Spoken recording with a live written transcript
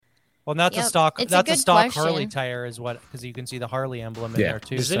Well, that's Yep. a stock. It's That's a a good stock question. Harley tire, is what, because you can see the Harley emblem in there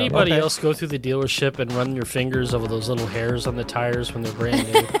too. Does so- anybody else go through the dealership and run your fingers over those little hairs on the tires when they're brand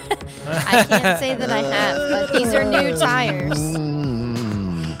new? I can't say that I have, but these are new tires.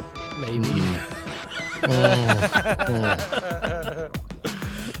 Maybe.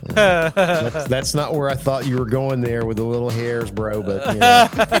 That's not where I thought you were going there with the little hairs, bro. But you know.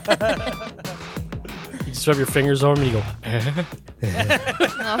 You just rub your fingers over them and you go,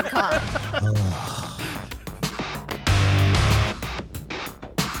 Oh, God.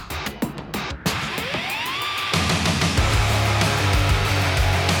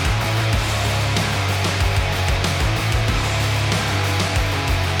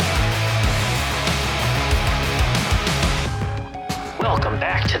 Welcome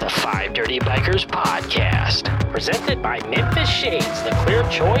back to the Five Dirty Bikers podcast, presented by Memphis Shades, the clear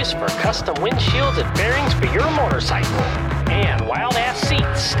choice for custom windshields and fairings for your motorcycle. And Wild Ass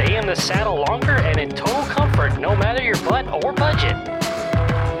Seats, stay in the saddle longer and in total comfort no matter your butt or budget.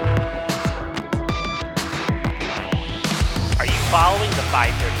 Are you following the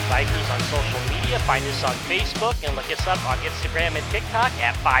Five Dirty Bikers on social media? Find us on Facebook and look us up on Instagram and TikTok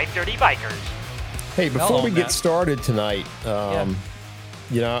at Five Dirty Bikers. Hey, before Hello, we Matt. get started tonight, you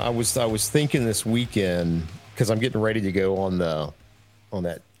know, I was thinking this weekend, because I'm getting ready to go on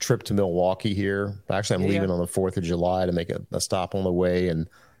that trip to Milwaukee here. Actually, I'm leaving on the 4th of July to make a stop on the way and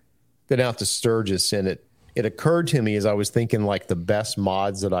then out to Sturgis. And it occurred to me as I was thinking, like, the best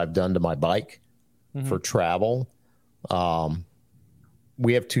mods that I've done to my bike for travel.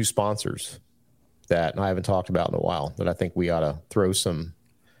 We have 2 sponsors that I haven't talked about in a while that I think we ought to throw some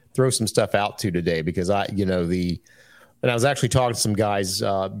stuff out to today, because and I was actually talking to some guys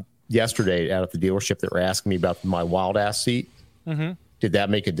yesterday out at the dealership that were asking me about my Wild Ass seat. Mm-hmm. Did that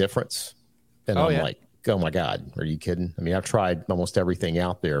make a difference? And I'm yeah. like, oh my God, are you kidding? I mean, I've tried almost everything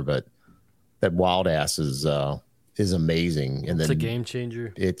out there, but that Wild Ass is amazing. And it's then a game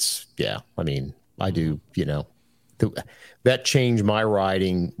changer. I mean, I do, you know, that changed my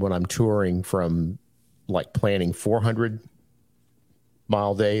riding when I'm touring from like planning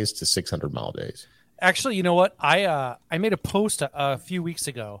 400-mile days to 600-mile days. Actually, you know what? I made a post a few weeks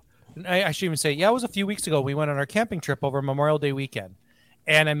ago. I should even say, it was a few weeks ago. We went on our camping trip over Memorial Day weekend.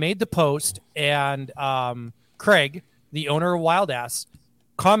 And I made the post, and Craig, the owner of Wild Ass,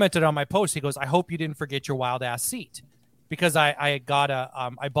 commented on my post. He goes, "I hope you didn't forget your Wild Ass seat," because I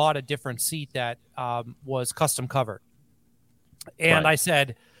bought a different seat that was custom covered. And Right. I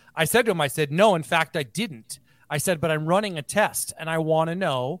said to him, no, in fact, I didn't. I said, but I'm running a test, and I want to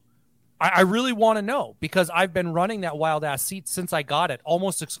know. I really want to know, because I've been running that Wild Ass seat since I got it,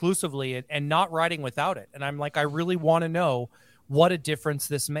 almost exclusively, and not riding without it. And I'm like, I really want to know what a difference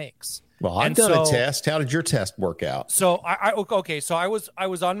this makes. Well, I've done a test. How did your test work out? So I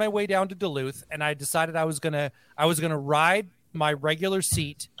was on my way down to Duluth, and I decided I was gonna ride my regular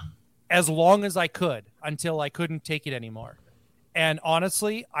seat as long as I could until I couldn't take it anymore. And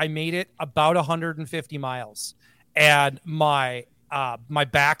honestly, I made it about 150 miles, and my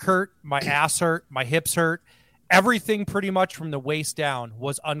back hurt, my ass hurt, my hips hurt, everything pretty much from the waist down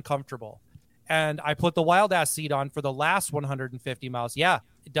was uncomfortable. And I put the Wild Ass seat on for the last 150 miles. Yeah,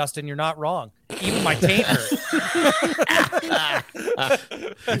 Dustin, you're not wrong. Even my taint hurt.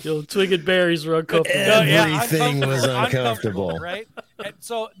 Your twig berries were uncomfortable. Everything was uncomfortable. Right? And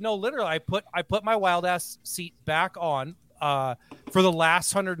so, no, literally, I put my Wild Ass seat back on for the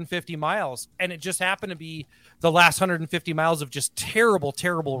last 150 miles, and it just happened to be the last 150 miles of just terrible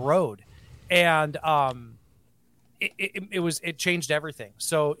road, and it changed everything.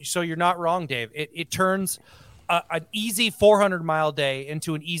 So you're not wrong, Dave. It turns an easy 400-mile day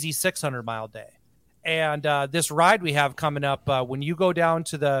into an easy 600-mile day. And this ride we have coming up, when you go down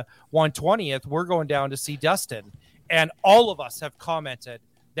to the 120th, we're going down to see Dustin, and all of us have commented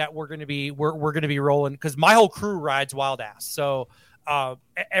that we're going to be rolling, because my whole crew rides Wild Ass. So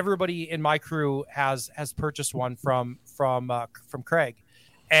everybody in my crew has purchased one from Craig,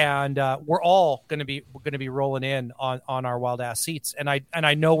 and we're all going to be rolling in on our Wild Ass seats. And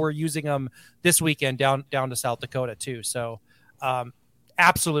I know we're using them this weekend down to South Dakota too. So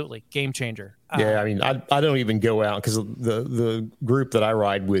absolutely game changer. Yeah, I mean, I don't even go out, because the group that I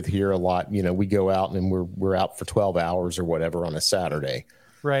ride with here a lot, you know, we go out and we're out for 12 hours or whatever on a Saturday.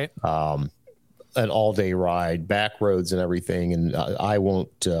 Right. An all-day ride, back roads and everything. And I won't,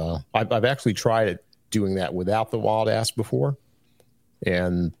 I've actually tried it doing that without the Wild Ass before,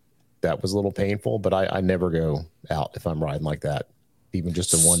 and that was a little painful, but I never go out if I'm riding like that, even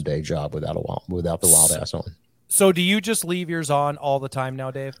just a one-day job without the Wild Ass on. So do you just leave yours on all the time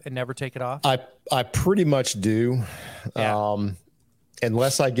now, Dave, and never take it off? I pretty much do. Yeah.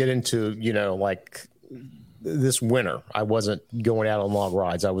 unless I get into, like this winter, I wasn't going out on long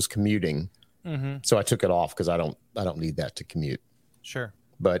rides. I was commuting. So I took it off because I don't need that to commute. Sure.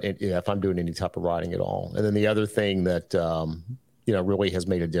 But if I'm doing any type of riding at all. And then the other thing that, really has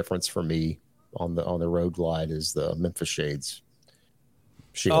made a difference for me on the road glide is the Memphis Shades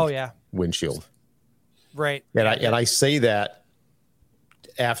shield. Oh yeah. Windshield. Right. And I say that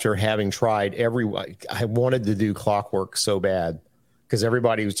after having tried I wanted to do Clockwork so bad because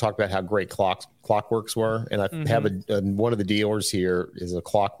everybody was talking about how great Clockworks were. And I have one of the dealers here is a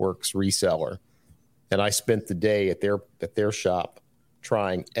Clockworks reseller. And I spent the day at their shop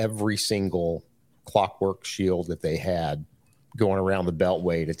trying every single Clockwork shield that they had, going around the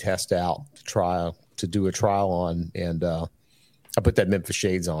Beltway to test out, to do a trial on. And I put that Memphis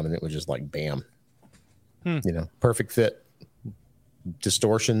Shades on and it was just like, bam, perfect fit.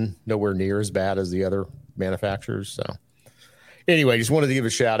 Distortion nowhere near as bad as the other manufacturers. So anyway, just wanted to give a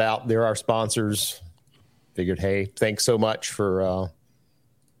shout out. They're our sponsors. Figured, hey, thanks so much for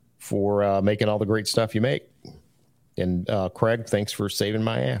making all the great stuff you make. And Craig, thanks for saving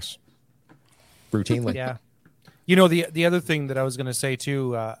my ass routinely. Yeah. The other thing that I was going to say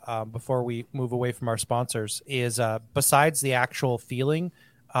too, before we move away from our sponsors, is besides the actual feeling,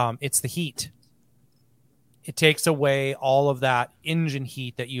 it's the heat. It takes away all of that engine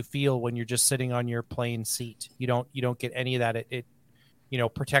heat that you feel when you're just sitting on your plain seat. You don't get any of that. It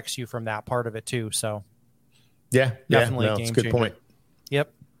protects you from that part of it too. So definitely a game it's a good changer. point.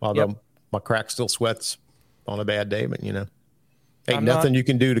 Yep. Although my crack still sweats on a bad day, but ain't nothing you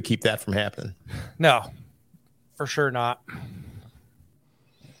can do to keep that from happening. No, for sure not.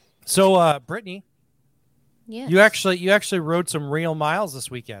 So, Brittany, Yes. you actually rode some real miles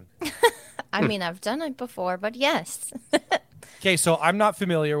this weekend. I mean, I've done it before, but yes. Okay, so I'm not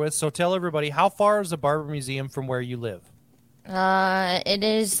familiar with. So tell everybody, how far is the Barber Museum from where you live? It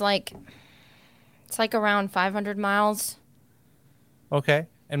is it's like around 500 miles. Okay,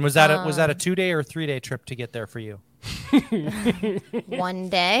 and was that a 2-day or 3-day trip to get there for you? 1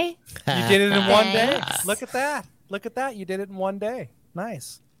 day. You did it in 1 day. Thanks. Look at that. You did it in 1 day.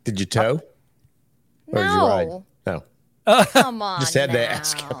 Nice. Did you tow? Or did you ride? No. No. Come on. Just had to now.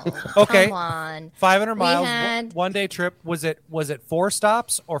 ask. Okay. Come on. 500 miles, had- 1 day trip. Was it 4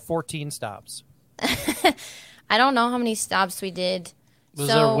 stops or 14 stops? I don't know how many stops we did. Was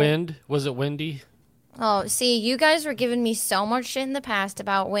there wind? Was it windy? Oh, see, you guys were giving me so much shit in the past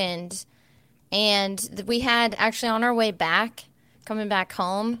about wind. And we had, actually, on our way back, coming back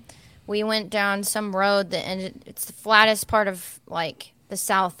home, we went down some road and it's the flattest part of, the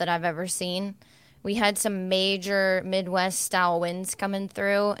South that I've ever seen. We had some major Midwest-style winds coming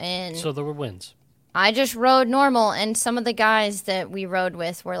through, and So there were winds. I just rode normal, and some of the guys that we rode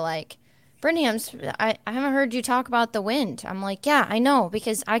with were like, Brittany, I haven't heard you talk about the wind. I'm like, yeah, I know,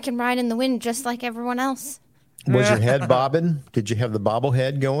 because I can ride in the wind just like everyone else. Was your head bobbing? Did you have the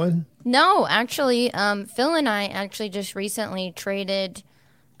bobblehead going? No, actually, Phil and I actually just recently traded,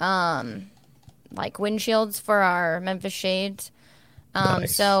 windshields for our Memphis Shades.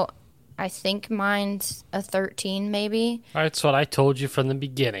 Nice. So I think mine's a 13, maybe. That's what I told you from the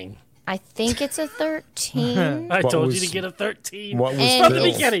beginning. I think it's a 13. I What told was- you to get a 13 What was And- from the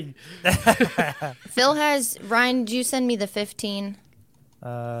Phil's? beginning. Phil has, Ryan, did you send me the 15?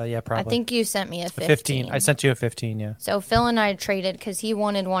 Yeah, probably. I think you sent me a 15. 15. I sent you a 15, yeah. So Phil and I traded because he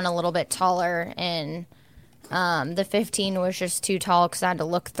wanted one a little bit taller, and the 15 was just too tall because I had to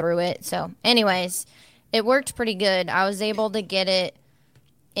look through it. So anyways, it worked pretty good. I was able to get it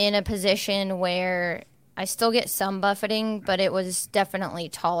in a position where I still get some buffeting, but it was definitely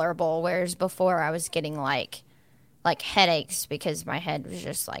tolerable, whereas before I was getting like headaches because my head was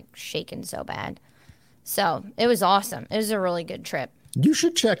just shaking so bad. So it was awesome. It was a really good trip. You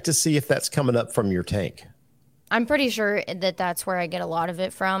should check to see if that's coming up from your tank. I'm pretty sure that that's where I get a lot of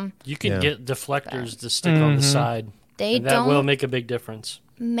it from. You can Yeah. get deflectors to stick on the side. They And that will don't make a big difference.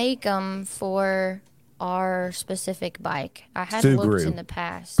 make them for our specific bike. I had Sugru. looked in the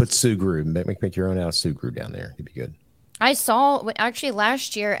past. Put Sugru. Make your own out of Sugru down there. It'd be good. I saw, actually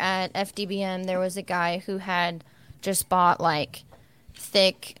last year at FDBM, there was a guy who had just bought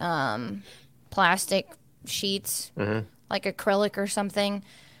thick plastic sheets, like acrylic or something.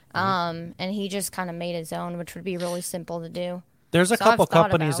 And he just kind of made his own, which would be really simple to do. There's a So I've couple thought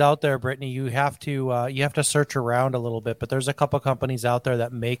companies about- out there, Brittany. You have to search around a little bit, but there's a couple companies out there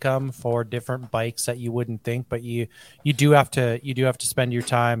that make them for different bikes that you wouldn't think. But you do have to spend your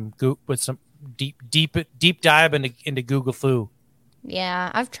time with some deep dive into Google Foo.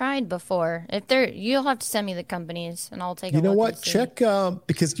 Yeah, I've tried before. You'll have to send me the companies, and I'll take a You know look what? and see. Check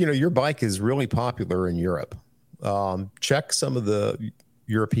because your bike is really popular in Europe. check some of the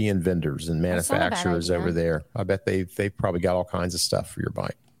European vendors and manufacturers over there. I bet they've probably got all kinds of stuff for your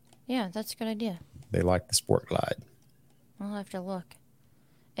bike. Yeah, that's a good idea. They like the Sport Glide. I'll have to look.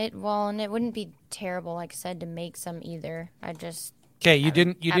 And it wouldn't be terrible, like I said, to make some either. Okay, you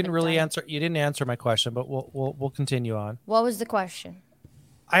didn't really answer. You didn't answer my question, but we'll continue on. What was the question?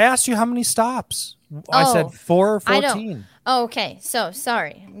 I asked you how many stops. I said 4 or 14. Oh, okay. So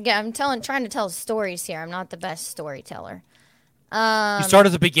sorry. I'm trying to tell stories here. I'm not the best storyteller. You start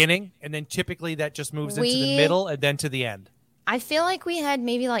at the beginning, and then typically that just moves into the middle and then to the end. I feel like we had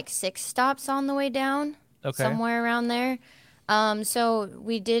maybe like 6 stops on the way down. Okay. Somewhere around there. So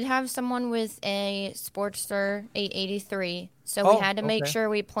we did have someone with a Sportster 883. So we had to make sure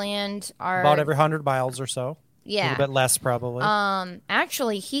we planned our... About every 100 miles or so. Yeah. A little bit less probably.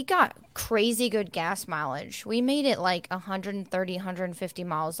 Actually, he got crazy good gas mileage. We made it like 130, 150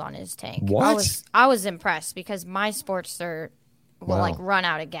 miles on his tank. What? I was impressed because my Sportster will like run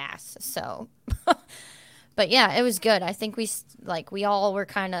out of gas. So, but yeah, it was good. I think we all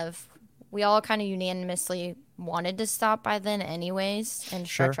kind of unanimously wanted to stop by then anyways and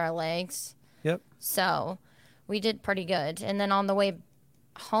stretch our legs. Yep. So we did pretty good. And then on the way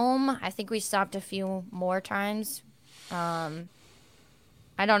home, I think we stopped a few more times. I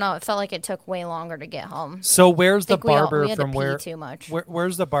don't know. It felt like it took way longer to get home. So where's the barber we from where? Too much.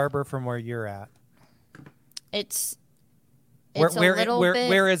 Where's the barber from where you're at? It's where a little bit.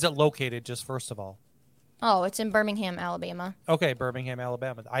 Where is it located? Just first of all. Oh, it's in Birmingham, Alabama. Okay, Birmingham,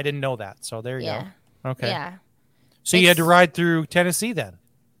 Alabama. I didn't know that. So there you go. Okay. Yeah. So you had to ride through Tennessee then?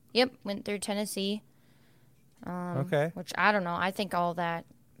 Yep, went through Tennessee. Okay. Which I don't know. I think all that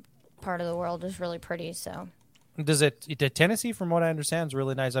part of the world is really pretty. So. Tennessee, from what I understand, is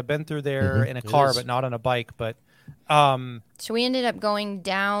really nice. I've been through there in a car, but not on a bike. But so we ended up going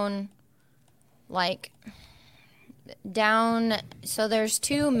down, So there's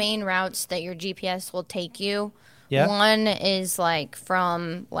 2 main routes that your GPS will take you. Yeah. One is like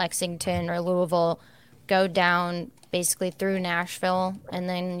from Lexington or Louisville, go down basically through Nashville, and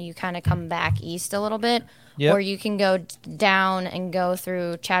then you kind of come back east a little bit. Yep. Or you can go down and go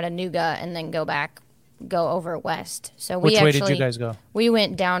through Chattanooga and then go over west. So which way did you guys go? We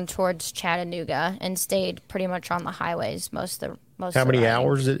went down towards Chattanooga and stayed pretty much on the highways most of the How many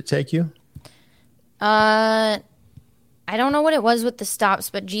hours did it take you? I don't know what it was with the stops,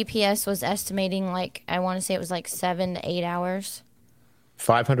 but GPS was estimating I want to say it was 7 to 8 hours.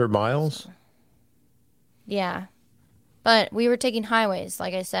 500 miles? Yeah. But we were taking highways,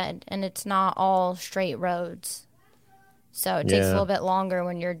 like I said, and it's not all straight roads. So it takes a little bit longer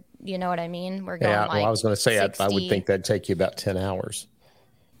when you know what I mean? We're going I was going to say, 60. I would think that'd take you about 10 hours.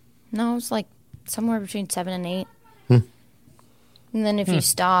 No, it's somewhere between 7 and 8. And then if you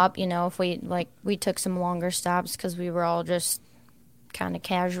stop, if we took some longer stops because we were all just kind of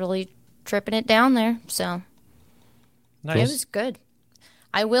casually tripping it down there. So nice. It was good.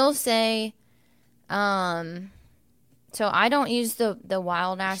 I will say, so I don't use the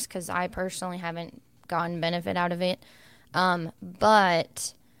wild ass because I personally haven't gotten benefit out of it.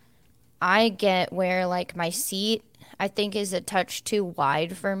 But I get where my seat I think is a touch too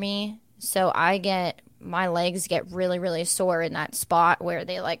wide for me. So my legs get really, really sore in that spot where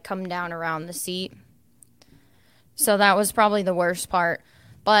they come down around the seat. So that was probably the worst part.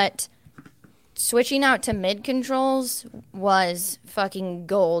 But switching out to mid controls was fucking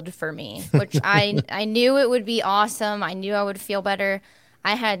gold for me, which I knew it would be awesome. I knew I would feel better.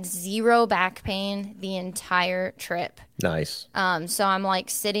 I had 0 back pain the entire trip. Nice. So I'm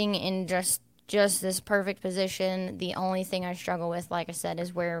sitting in just this perfect position. The only thing I struggle with, like I said,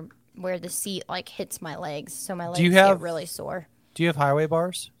 is where the seat hits my legs, so my legs get really sore. Do you have highway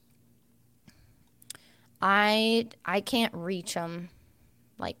bars? I can't reach them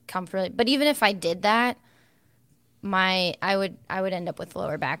comfortably. But even if I did that, I would end up with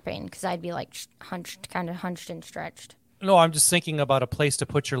lower back pain because I'd be hunched and stretched. No, I'm just thinking about a place to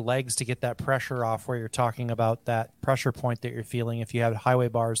put your legs to get that pressure off where you're talking about that pressure point that you're feeling if you have highway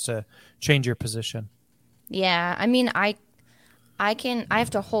bars to change your position. Yeah, I mean, I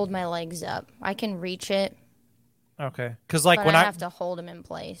have to hold my legs up. I can reach it. Okay. Because when I have to hold them in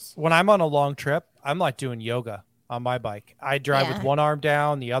place. When I'm on a long trip, I'm doing yoga on my bike. I drive with one arm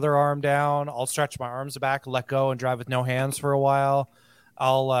down, the other arm down. I'll stretch my arms back, let go, and drive with no hands for a while.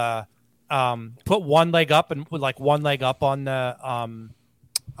 I'll put one leg up and with one leg up on the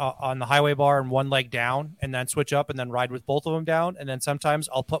highway bar and one leg down, and then switch up and then ride with both of them down. And then sometimes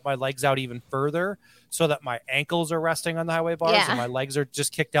I'll put my legs out even further so that my ankles are resting on the highway bars and my legs are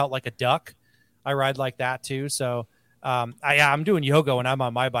just kicked out like a duck. I ride like that too. So I'm doing yoga when I'm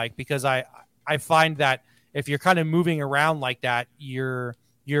on my bike because I find that if you're kind of moving around like that, you're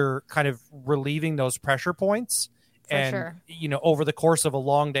kind of relieving those pressure points. And, sure. Over the course of a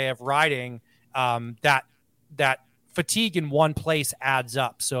long day of riding, that fatigue in one place adds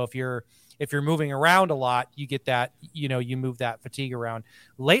up. So if you're moving around a lot, you get that, you move that fatigue around.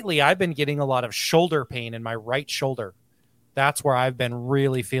 Lately, I've been getting a lot of shoulder pain in my right shoulder. That's where I've been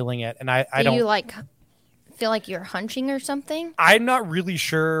really feeling it. And I don't. You feel like you're hunching or something? I'm not really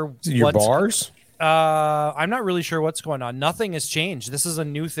sure. Your bars? I'm not really sure what's going on. Nothing has changed. This is a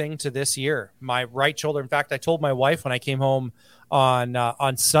new thing to this year. My right shoulder. In fact, I told my wife when I came home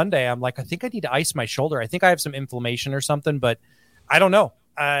on Sunday, I'm like, I think I need to ice my shoulder. I think I have some inflammation or something, but I don't know.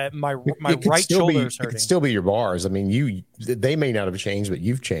 My right shoulder is hurting. It could still be your bars. I mean, they may not have changed, but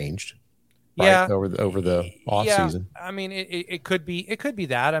you've changed. Right? Yeah, over the off season. I mean, it could be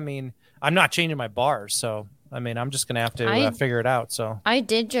that. I mean, I'm not changing my bars, so I mean, I'm just gonna have to figure it out. So I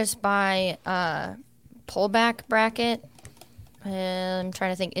did just buy a pullback bracket. I'm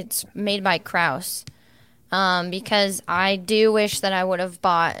trying to think. It's made by Kraus. Because I do wish that I would have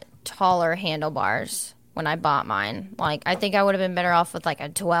bought taller handlebars when I bought mine. Like, I think I would have been better off with like a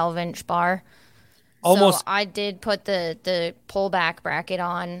 12-inch bar. Almost. So I did put the pullback bracket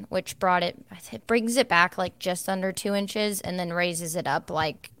on, which brings it back like just under 2 inches and then raises it up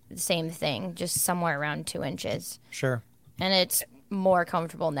like the same thing, just somewhere around 2 inches. Sure. And it's more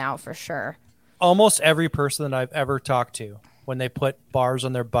comfortable now for sure. Almost every person that I've ever talked to, when they put bars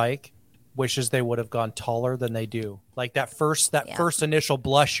on their bike, wishes they would have gone taller than they do. Like that first initial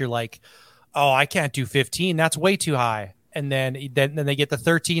blush, you're like, oh, I can't do 15. That's way too high. And then they get the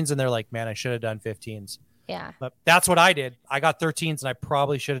 13s and they're like, man, I should have done 15s. Yeah. But that's what I did. I got 13s and I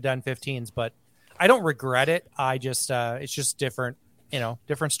probably should have done 15s, but I don't regret it. I just, it's just different,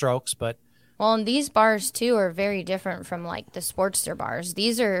 different strokes, but. Well, and these bars too are very different from like the Sportster bars.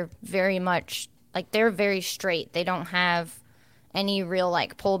 These are very much like, they're very straight. They don't have any real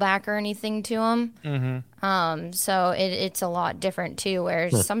like pullback or anything to them. Mm-hmm. So it's a lot different too,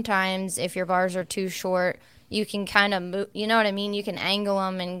 whereas sometimes if your bars are too short, you can kind of move, you know what I mean? You can angle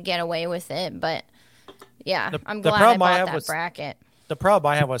them and get away with it. But yeah, I'm glad I bought that bracket. The problem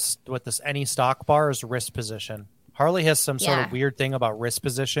I have with this any stock bar is wrist position. Harley has some sort of weird thing about wrist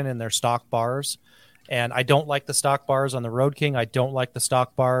position in their stock bars. And I don't like the stock bars on the Road King. I don't like the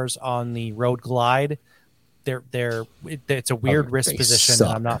stock bars on the Road Glide. It's a weird wrist position.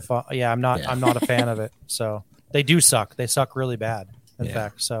 Suck. I'm not a fan of it. So they do suck. They suck really bad, in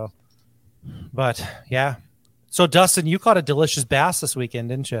fact. So, but yeah. So Dustin, you caught a delicious bass this weekend,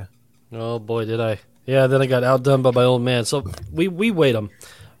 didn't you? Oh boy, did I! Yeah, then I got outdone by my old man. So we weighed them.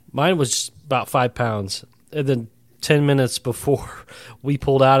 Mine was about 5 pounds, and then 10 minutes before we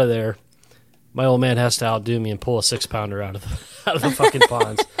pulled out of there, my old man has to outdo me and pull a 6-pounder out of the fucking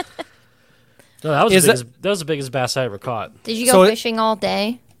ponds. No, that was the biggest bass I ever caught. Did you go fishing all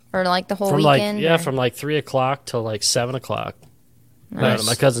day or like the whole weekend? From like 3 o'clock till like 7 o'clock. Nice.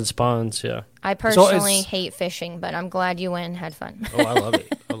 My cousin's ponds, yeah. I personally hate fishing, but I'm glad you went and had fun. Oh, I love it.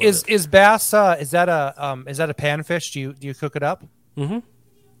 Is bass is that a panfish? Do you cook it up? Mm-hmm.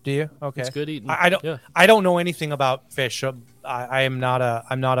 Do you? Okay. It's good eating. I don't know anything about fish. I'm not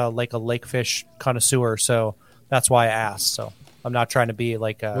a lake fish connoisseur, so that's why I asked. So I'm not trying to be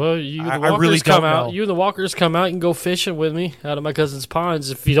like a. Well, I really come out. Know. You and the walkers come out and go fishing with me out of my cousin's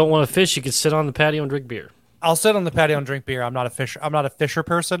ponds. If you don't want to fish, you can sit on the patio and drink beer. I'll sit on the patio and drink beer. I'm not a fisher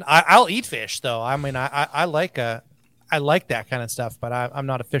person. I'll eat fish though. I mean, I like that kind of stuff, but I'm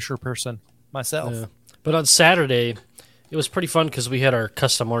not a fisher person myself. Yeah. But on Saturday, it was pretty fun because we had our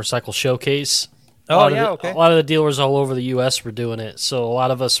custom motorcycle showcase. Okay. A lot of the dealers all over the U.S. were doing it, so a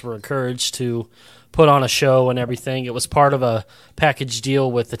lot of us were encouraged to put on a show and everything. It was part of a package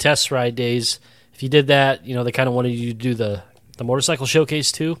deal with the test ride days. If you did that, they kind of wanted you to do the motorcycle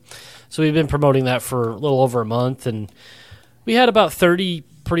showcase too. So we've been promoting that for a little over a month, and we had about 30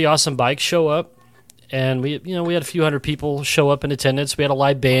 pretty awesome bikes show up, and we had a few hundred people show up in attendance. We had a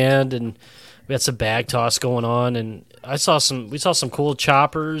live band, and we had some bag toss going on, and we saw some cool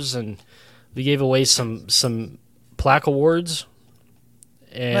choppers, and we gave away some plaque awards.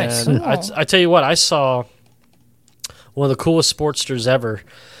 And nice. I tell you what, I saw one of the coolest Sportsters ever.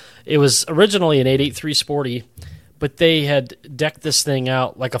 It was originally an 883 Sporty, but they had decked this thing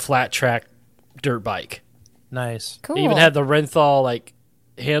out like a flat track dirt bike. Nice. Cool. They even had the Renthal like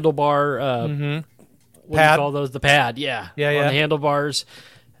handlebar what pad. do you call those? The pad, yeah. On the handlebars.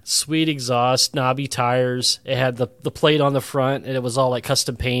 Sweet exhaust, knobby tires. It had the plate on the front, and it was all like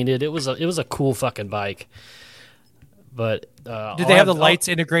custom painted. It was a cool fucking bike. But did they have the lights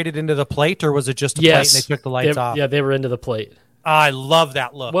integrated into the plate, or was it just a plate and they took the lights off? Yeah, they were into the plate. I love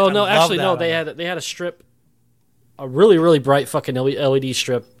that look. Well, no, actually, no. They had a strip a really, really bright fucking LED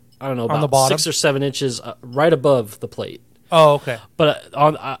strip. I don't know, On the about bottom? 6 or 7 inches right above the plate. Oh, okay. But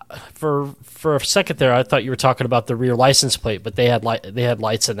for a second there, I thought you were talking about the rear license plate, but they had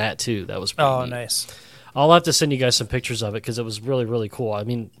lights in that too. That was pretty Oh, neat. nice. I'll have to send you guys some pictures of it because it was really, really cool. I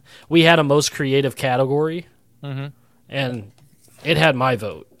mean, we had a most creative category, and it had my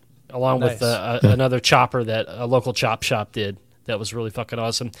vote, along with another chopper that a local chop shop did. That was really fucking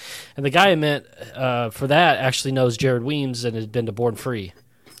awesome. And the guy I met for that actually knows Jared Weems and has been to Born Free.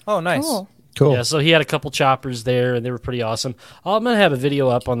 Oh, nice. Cool. Yeah, so he had a couple choppers there, and they were pretty awesome. I'm going to have a video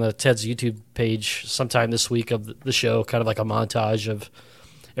up on the Ted's YouTube page sometime this week of the show, kind of like a montage of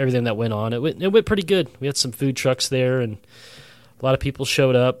everything that went on. It went pretty good. We had some food trucks there, and a lot of people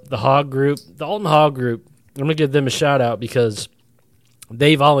showed up. The Alton Hog Group, I'm going to give them a shout-out because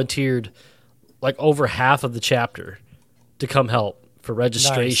they volunteered like over half of the chapter to come help for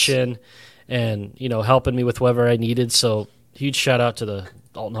registration and, helping me with whatever I needed. So huge shout-out to the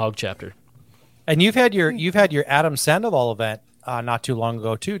Alton Hog chapter. And you've had your Adam Sandoval event not too long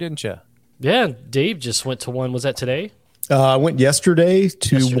ago too, didn't you? Yeah, Dave just went to one. Was that today? I went yesterday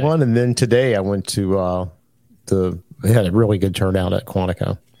to one, and then today I went to they had a really good turnout at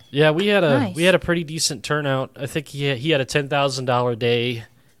Quantico. Yeah, we had a pretty decent turnout. I think he had a $10,000 day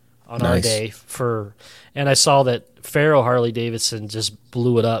on our day and I saw that Faro Harley Davidson just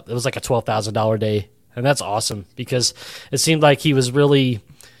blew it up. It was like a $12,000 day, and that's awesome because it seemed like he was really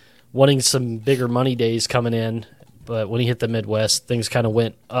wanting some bigger money days coming in, but when he hit the Midwest, things kind of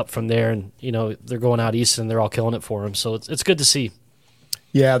went up from there, and they're going out east and they're all killing it for him. So it's good to see.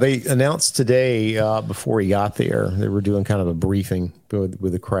 Yeah, they announced today before he got there, they were doing kind of a briefing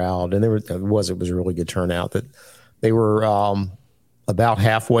with the crowd, and it was a really good turnout. That they were about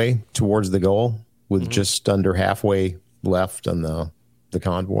halfway towards the goal, with just under halfway left on the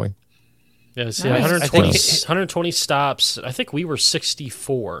convoy. Yeah, see, Nice. 120 stops. I think we were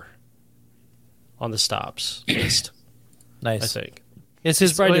 64 on the stops list. Nice. I think Is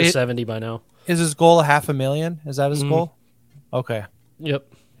he's probably near 70 by now. Is his goal 500,000? Is that his goal? Okay,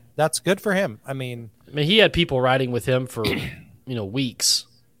 Yep. that's good for him. I mean, he had people riding with him for weeks,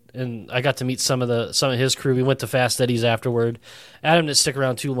 and I got to meet some of his crew. We went to Fast Eddie's afterward. Adam didn't stick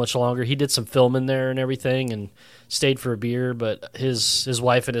around too much longer. He did some filming there and everything, and stayed for a beer. But his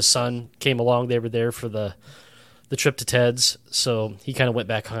wife and his son came along. They were there for the trip to Ted's, so he kind of went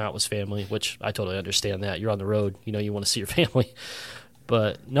back, hung out with his family, which I totally understand that. You're on the road, you want to see your family.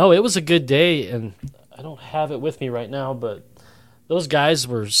 But no, it was a good day, and I don't have it with me right now, but those guys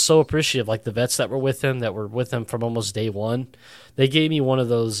were so appreciative, like the vets that were with him from almost day one. They gave me one of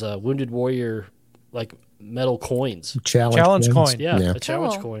those Wounded Warrior like metal coins. Challenge coin. Yeah, a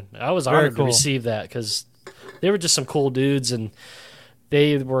challenge Cool. coin. I was Very honored cool. to receive that because they were just some cool dudes, and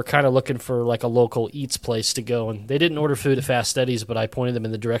they were kind of looking for like a local eats place to go, and they didn't order food at Fast Eddie's, but I pointed them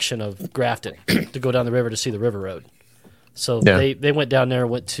in the direction of Grafton to go down the river to see the River Road. So they went down there and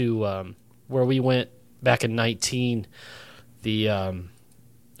went to where we went back in 19, the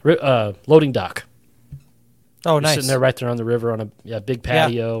loading dock. Oh, You're nice. sitting there right there on the river on a big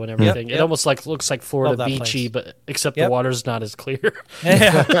patio and everything. Yep. It almost looks like Florida Love that beachy, place. but except the water's not as clear.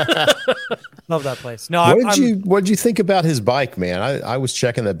 Yeah. Love that place. No, What did you think about his bike, man? I was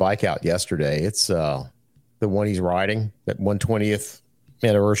checking that bike out yesterday. It's the one he's riding, that 120th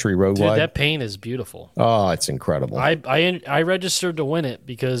anniversary road Dude, glide. that paint is beautiful. Oh, it's incredible. I registered to win it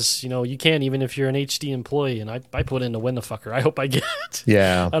because you can even if you're an HD employee, and I put in to win the fucker. I hope I get it.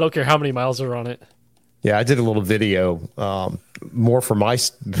 Yeah. I don't care how many miles are on it. Yeah, I did a little video more for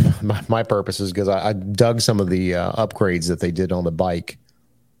my purposes because I dug some of the upgrades that they did on the bike.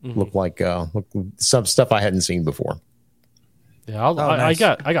 Looked like some stuff I hadn't seen before. Yeah, nice.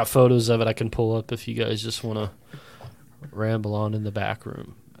 I got photos of it I can pull up if you guys just want to ramble on in the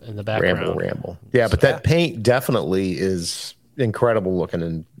background. Ramble. Yeah, but that paint definitely is incredible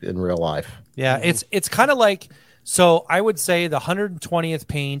looking in real life. Yeah, it's kind of like, so I would say the 120th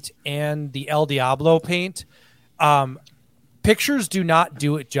paint and the El Diablo paint, pictures do not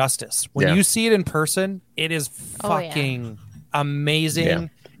do it justice. When you see it in person, it is fucking amazing. Yeah.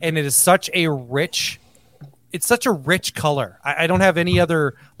 And it is such a rich color. I don't have any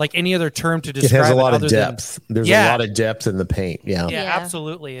other term to describe it. It has a lot of other depth. There's a lot of depth in the paint. Yeah. Yeah,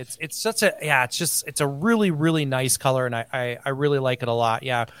 absolutely. It's a really, really nice color, and I really like it a lot.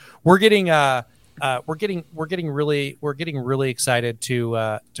 Yeah. We're getting really excited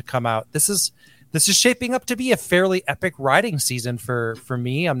to come out. This is shaping up to be a fairly epic riding season for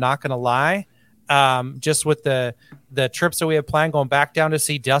me. I'm not gonna lie. Just with the trips that we have planned, going back down to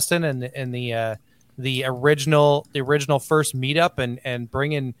see Dustin and the the original first meetup and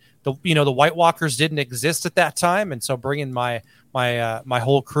bringing the White Walkers didn't exist at that time, and so bringing my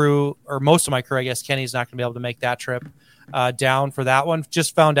whole crew, or most of my crew, I guess Kenny's not going to be able to make that trip down for that one.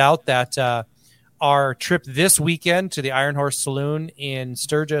 Just found out that our trip this weekend to the Iron Horse Saloon in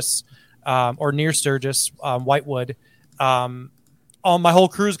Sturgis, or near Sturgis, Whitewood, all my whole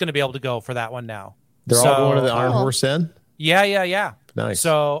crew is going to be able to go for that one now. They're all going to the Iron Horse Inn? Yeah. Nice.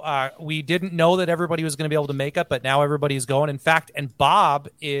 So we didn't know that everybody was going to be able to make it, but now everybody's going. In fact, and Bob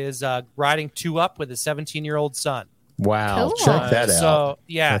is riding 2 Up with his 17-year-old son. Wow. Cool. Check that out. So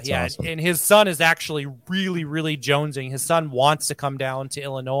That's awesome. And his son is actually really, really jonesing. His son wants to come down to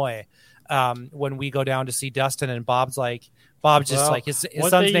Illinois when we go down to see Dustin, and Bob's like his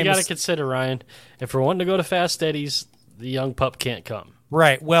son's thing you name got to is consider, Ryan. If we're wanting to go to Fast Eddie's, the young pup can't come.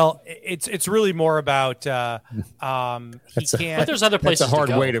 right. Well, it's really more about he can't. But there's other That's places a hard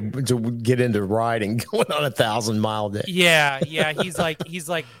to go. way to get into riding, going on 1,000-mile day. Yeah. He's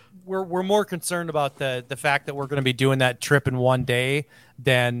like we're more concerned about the fact that we're going to be doing that trip in one day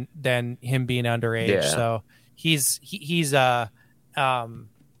than him being underage. Yeah. So he's a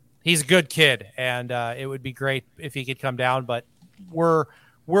good kid, and it would be great if he could come down. But we're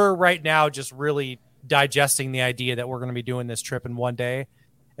right now just really digesting the idea that we're going to be doing this trip in one day,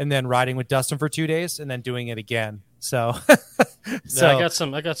 and then riding with Dustin for 2 days, and then doing it again. So, I got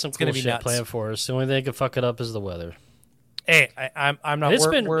some cool be shit nuts. planned for us. The only thing that can fuck it up is the weather. Hey, I'm not.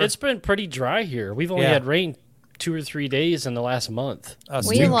 It's been pretty dry here. We've only Yeah. had rain 2 or 3 days in the last month.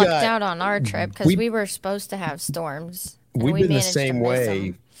 We lucked out on our trip because we were supposed to have storms. and We've we been the managed to same miss way,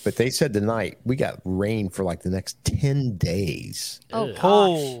 'em. but they said tonight we got rain for like the next 10 days. Oh, gosh.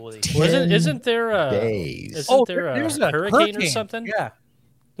 holy. Isn't there a days. Isn't there a there's hurricane or something? Yeah,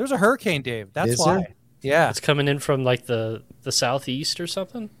 there's a hurricane, Dave. That's Is why. there? Yeah. It's coming in from like the southeast or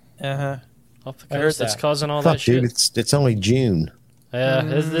something Uh-huh. off the I heard coast. It's that. causing all Fuck, that shit. dude, it's only June. Yeah,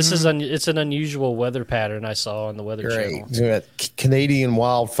 this is it's an unusual weather pattern I saw on the Weather Great. Channel. So we got Canadian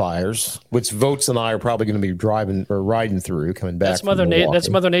wildfires, which Votes and I are probably going to be driving or riding through, coming back. That's from Mother Milwaukee.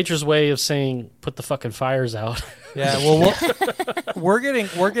 Mother Nature's way of saying put the fucking fires out. Yeah. Well, we're getting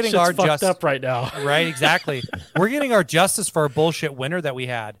Shit's our fucked justice up right now. Right. Exactly. We're getting our justice for our bullshit winter that we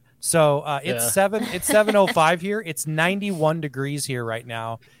had. So it's Yeah. 7:05 here. It's 91 degrees here right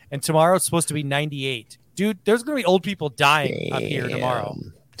now, and tomorrow it's supposed to be 98. Dude, there's going to be old people dying up here tomorrow.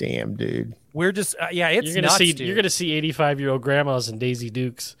 Damn, dude. We're just it's You're gonna nuts, see dude. you're gonna see 85-year-old grandmas and Daisy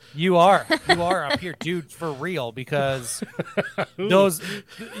Dukes. You are up here, dude, for real, because those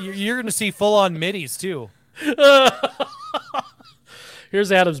you're going to see full on middies too.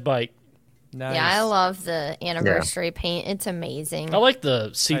 Here's Adam's bike. Nice. Yeah, I love the anniversary paint. It's amazing. I like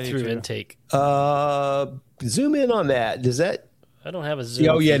the see-through too. intake. Zoom in on that. Does that? I don't have a zoom.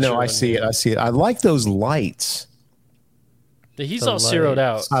 Oh yeah, no, feature I on see here. it. I see it. I like those lights. He's The all zeroed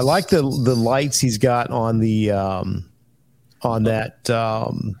out. I like the lights he's got on the on that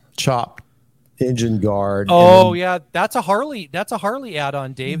chopped engine guard. Oh And yeah, that's a Harley. That's a Harley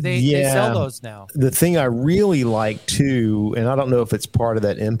add-on, Dave. They Yeah. sell those now. the thing I really like too, and I don't know if it's part of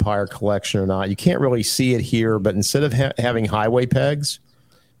that Empire collection or not. You can't really see it here, but instead of having highway pegs,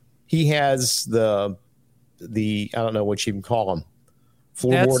 he has the I don't know what you can call them,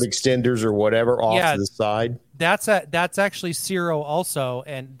 floorboard extenders or whatever off Yeah. to the side. That's actually Ciro also,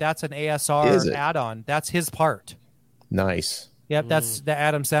 and that's an Is ASR it? add-on. That's his part. Nice. Yep, that's the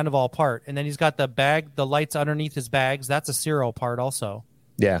Adam Sandoval part, and then he's got the lights underneath his bags. That's a Ciro part also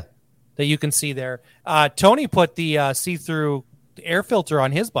Yeah. that you can see there. Tony put the see-through air filter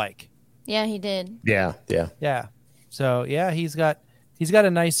on his bike. Yeah, he did. Yeah. Yeah. Yeah, so yeah, he's got a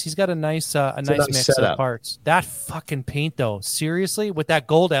nice nice mix setup. of parts. That fucking paint though, seriously, with that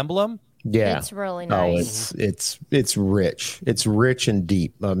gold emblem. Yeah. It's really Oh, nice. it's rich. It's rich and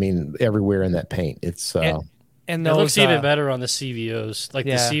deep. I mean, everywhere in that paint. It's And It those, looks even better on the CVOs. Like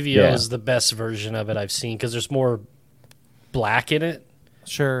Yeah. the CVO Yeah. is the best version of it I've seen because there's more black in it.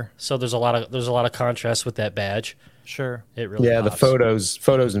 Sure, So there's a lot of contrast with that badge. sure. It really yeah. The pops.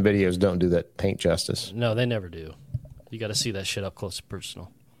 photos and videos don't do that paint justice. No, they never do. You got to see that shit up close and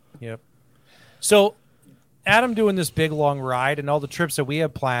personal. Yep. So, Adam doing this big long ride and all the trips that we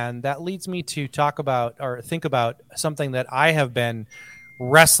have planned, that leads me to talk about or think about something that I have been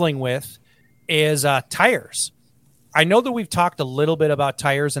wrestling with is tires. I know that we've talked a little bit about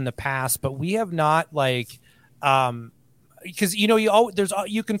tires in the past, but we have not because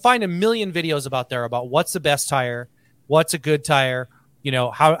you can find a million videos about what's the best tire, what's a good tire,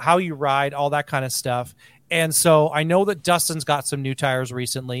 how you ride, all that kind of stuff. And so I know that Dustin's got some new tires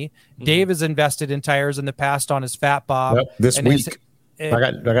recently. Dave has invested in tires in the past on his Fat Bob. Yep, this and week. I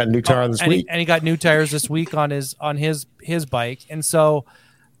got new tires this week, and he got new tires this week on his bike, and so,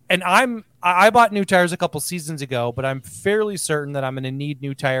 and I bought new tires a couple seasons ago, but I'm fairly certain that I'm going to need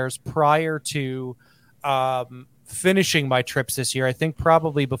new tires prior to finishing my trips this year. I think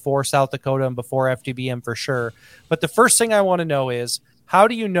probably before South Dakota and before FTBM for sure. But the first thing I want to know is, how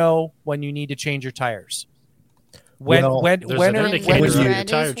do you know when you need to change your tires? When your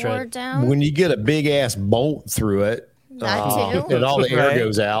tire tread down? When you get a big ass bolt through it, and all the air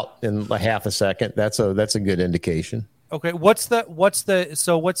goes out in like half a second, that's a good indication. Okay, what's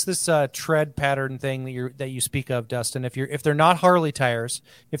this tread pattern thing that you speak of, Dustin? If they're not Harley tires,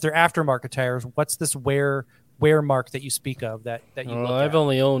 if they're aftermarket tires, what's this wear mark that you speak of that you look at? I've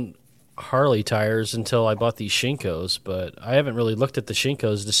only owned Harley tires until I bought these Shinkos, but I haven't really looked at the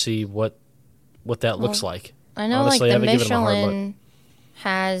Shinkos to see what that looks like. I know, honestly, like the Michelin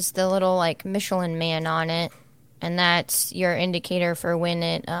has the little like Michelin man on it, and that's your indicator for when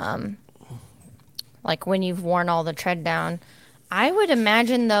it like when you've worn all the tread down. I would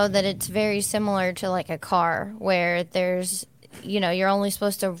imagine though that it's very similar to like a car where there's, you're only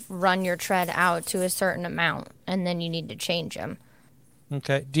supposed to run your tread out to a certain amount and then you need to change them.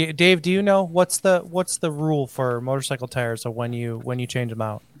 Okay. Dave, do you know what's the rule for motorcycle tires of when you change them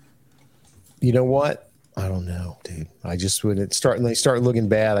out? You know what? I don't know, dude. I just when they start looking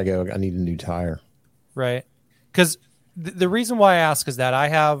bad, I go, I need a new tire. Right. Because the reason why I ask is that I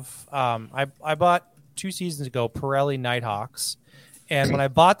have I bought 2 seasons ago Pirelli Nighthawks, and when I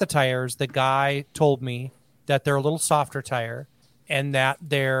bought the tires, the guy told me that they're a little softer tire and that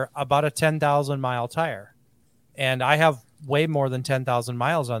they're about a 10,000 mile tire, and I have way more than 10,000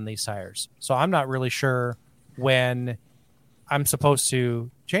 miles on these tires, so I'm not really sure when I'm supposed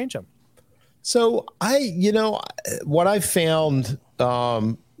to change them. So what I found.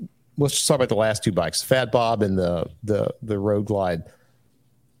 Let's just talk about the last 2 bikes, Fat Bob and the Road Glide.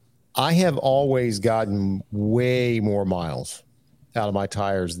 I have always gotten way more miles out of my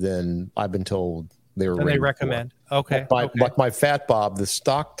tires than I've been told they were. And they recommend. Okay. Like my Fat Bob, the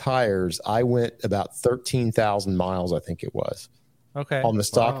stock tires, I went about 13,000 miles, I think it was. Okay. On the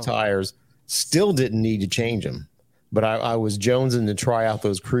stock tires, still didn't need to change them, but I was jonesing to try out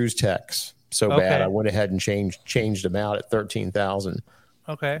those Cruise Techs so bad. I went ahead and changed them out at 13,000.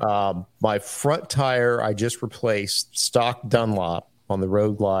 Okay. My front tire, I just replaced stock Dunlop on the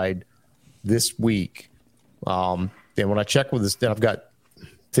Road Glide this week. And when I check with this, I've got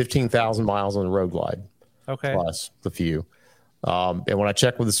 15,000 miles on the Road Glide. Okay. Plus the few. And when I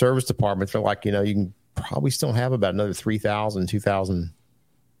check with the service department, they're like, you can probably still have about another 3,000, 2,000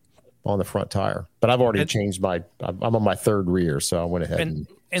 on the front tire. But I've already changed I'm on my 3rd rear, so I went ahead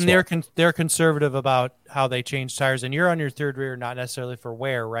and they're conservative about how they change tires, and you're on your 3rd rear, not necessarily for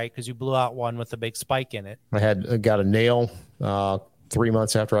wear, right? Because you blew out one with a big spike in it. I got a nail 3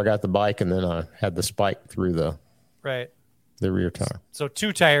 months after I got the bike, and then I had the spike through the rear tire. So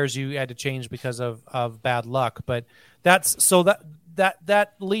 2 tires you had to change because of bad luck, but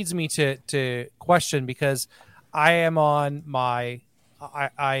that leads me to question, because I am on my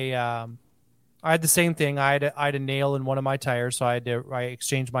I had the same thing. I had a nail in one of my tires, so I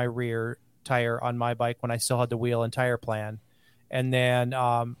exchanged my rear tire on my bike when I still had the wheel and tire plan. And then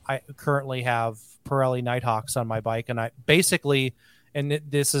I currently have Pirelli Nighthawks on my bike, and I basically, and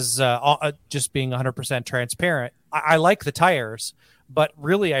this is just being 100% transparent, I like the tires, but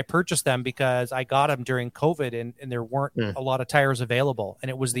really I purchased them because I got them during COVID, and there weren't a lot of tires available, and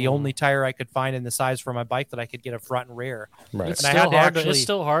it was the only tire I could find in the size for my bike that I could get a front and rear. Right. It's, and it's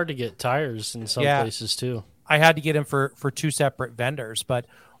still hard to get tires in some places too. I had to get them for 2 separate vendors, but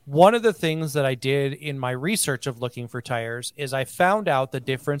one of the things that I did in my research of looking for tires is I found out the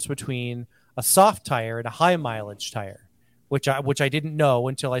difference between a soft tire and a high mileage tire, which I didn't know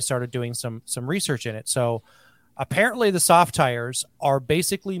until I started doing some research in it. So apparently the soft tires are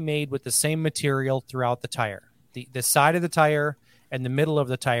basically made with the same material throughout the tire. The side of the tire and the middle of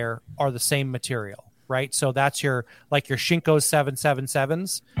the tire are the same material, right? So that's your Shinko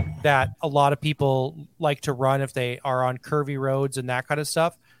 777s that a lot of people like to run if they are on curvy roads and that kind of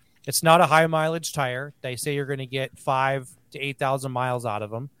stuff. It's not a high mileage tire. They say you're going to get 5,000 to 8,000 miles out of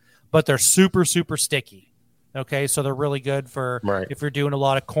them, but they're super, super sticky. Okay, so they're really good for if you're doing a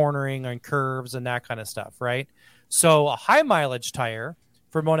lot of cornering and curves and that kind of stuff, right? So a high mileage tire,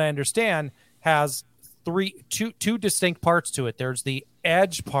 from what I understand, has two distinct parts to it. There's the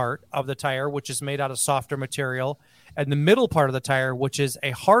edge part of the tire, which is made out of softer material, and the middle part of the tire, which is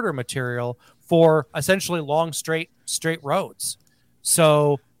a harder material for essentially long straight roads.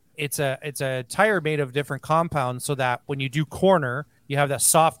 So it's a tire made of different compounds, so that when you do corner, you have that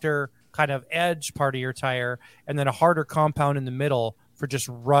softer kind of edge part of your tire, and then a harder compound in the middle for just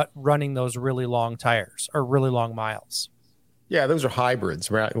running those really long tires or really long miles. Yeah, those are hybrids,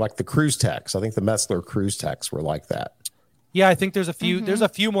 right? Like the Cruise Techs. I think the Metzler Cruise Techs were like that. Yeah, I think there's a few. There's a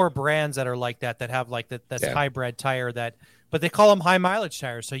few more brands that are like that have like that's hybrid tire but they call them high mileage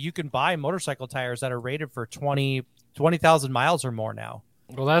tires. So you can buy motorcycle tires that are rated for 20,000 miles or more now.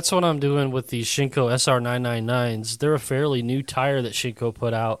 Well, that's what I'm doing with these Shinko SR999s. They're a fairly new tire that Shinko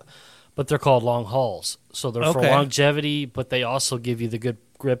put out, but they're called long hauls. So they're for longevity, but they also give you the good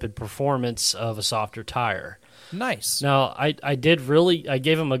grip and performance of a softer tire. Nice. Now, I gave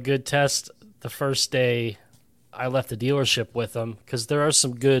them a good test the first day I left the dealership with them, because there are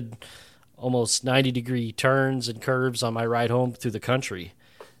some good almost 90-degree turns and curves on my ride home through the country.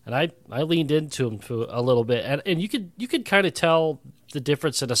 And I leaned into them for a little bit. And you could kind of tell the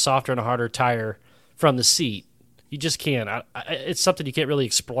difference in a softer and a harder tire from the seat. You just can't. It's something you can't really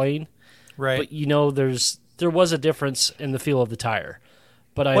explain. Right. But, there was a difference in the feel of the tire.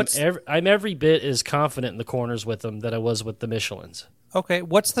 But I'm every bit as confident in the corners with them that I was with the Michelins. Okay.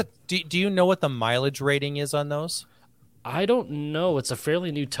 Do you know what the mileage rating is on those? I don't know. It's a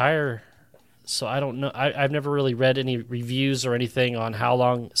fairly new tire, so I don't know. I've never really read any reviews or anything on how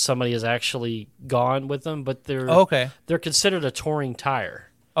long somebody has actually gone with them, but they're considered a touring tire.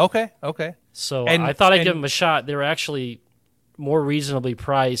 Okay. So I thought I'd give them a shot. They were actually more reasonably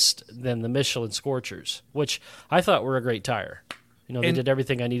priced than the Michelin Scorchers, which I thought were a great tire. They did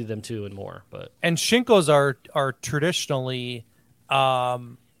everything I needed them to and more. And Shinkos are traditionally a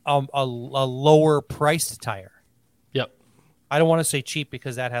lower priced tire. Yep. I don't want to say cheap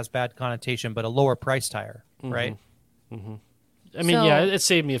because that has bad connotation, but a lower price tire, right? Mm-hmm. I mean, it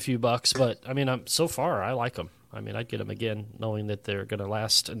saved me a few bucks, but I mean, so far I like them. I mean, I'd get them again, knowing that they're going to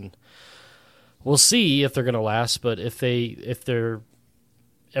last, and we'll see if they're going to last. But if they're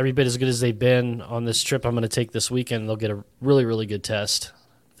every bit as good as they've been on this trip I'm going to take this weekend, they'll get a really, really good test,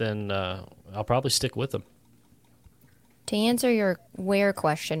 then I'll probably stick with them. To answer your wear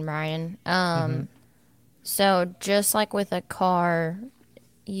question, Brian, so just like with a car,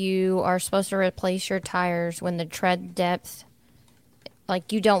 you are supposed to replace your tires when the tread depth,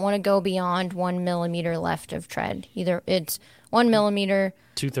 like you don't want to go beyond 1 millimeter left of tread. Either it's 1 millimeter,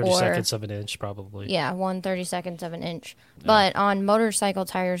 2/32 of an inch, probably. Yeah, 1/32 of an inch. Yeah. But on motorcycle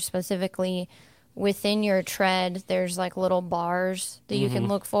tires specifically, within your tread, there's like little bars that you can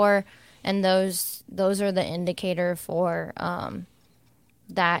look for, and those are the indicator for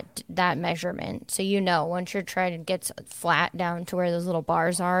that measurement. So once your tread gets flat down to where those little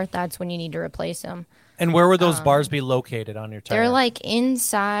bars are, that's when you need to replace them. And where would those bars be located on your tire? They're like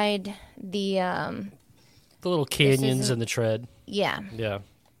inside the little canyons in the tread. Yeah. Yeah.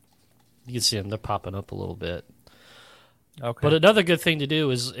 You can see them. They're popping up a little bit. Okay. But another good thing to do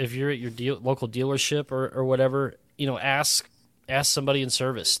is if you're at your local dealership or whatever, ask somebody in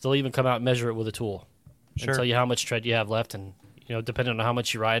service. They'll even come out and measure it with a tool and tell you how much tread you have left. And, depending on how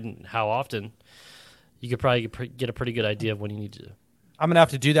much you ride and how often, you could probably get a pretty good idea of when you need to. I'm going to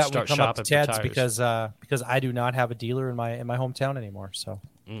have to do that when we come up to Ted's because I do not have a dealer in my hometown anymore. So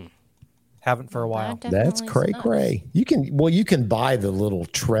haven't for a while. That's cray. You can buy the little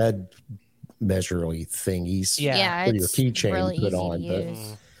tread measuring thingies. Yeah, for your keychain really put easy on. to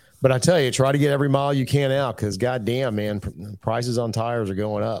use. But I tell you, try to get every mile you can out, because goddamn, man, prices on tires are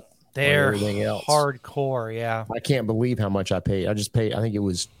going up. They're everything else hardcore. Yeah, I can't believe how much I paid. I just paid. I think it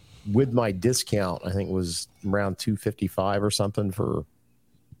was with my discount. I think it was around $255 or something for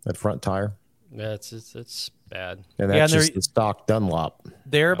that front tire. Yeah, it's bad. And that's just the stock Dunlop.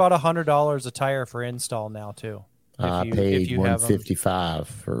 They're about $100 a tire for install now too. I paid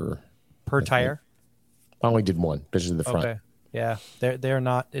 $155 per tire. I only did one, which is the front. Okay. Yeah, they're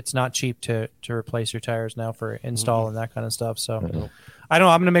not. It's not cheap to replace your tires now for install and that kind of stuff. So I don't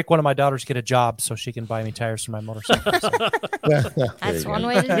know. I'm going to make one of my daughters get a job so she can buy me tires for my motorcycle. So. That's one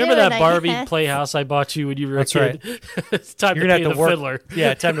way to do it. Remember that Barbie Playhouse I bought you when you were a kid? Right. It's time You're to gonna pay have the work, fiddler.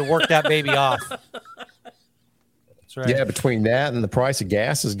 Yeah, time to work that baby off. That's right. Yeah, between that and the price of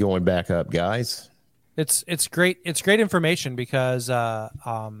gas is going back up, guys. It's great. It's great information because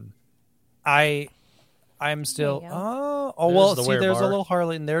I'm still there's a little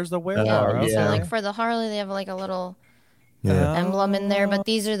Harley and there's the wear bar. Okay. Yeah. So like for the Harley, they have like a little emblem in there, but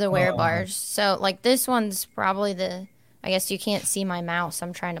these are the wear bars. So like this one's probably I guess you can't see my mouse.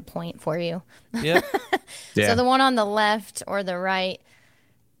 I'm trying to point for you. Yeah. So the one on the left or the right,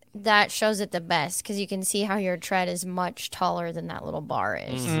 that shows it the best because you can see how your tread is much taller than that little bar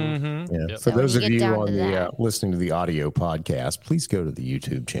is. Mm-hmm. Yeah. Yep. For So those of when you you get down on to the that. listening to the audio podcast, please go to the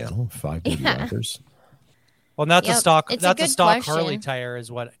YouTube channel, 5 Bikers. Well, that's a stock. It's That's a a good stock question. Harley tire,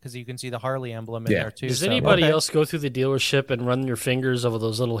 is what, because you can see the Harley emblem in there too. Does so- anybody else go through the dealership and run your fingers over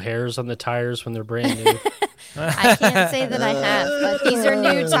those little hairs on the tires when they're brand new? I can't say that I have, but these are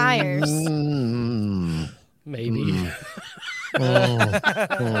new tires. Maybe.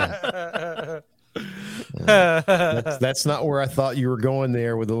 That's not where I thought you were going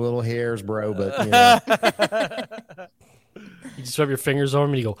there with the little hairs, bro. But you know. You just rub your fingers over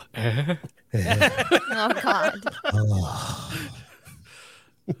them and you go, Oh God.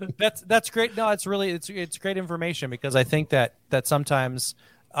 That's great. No, it's great information, because I think that sometimes,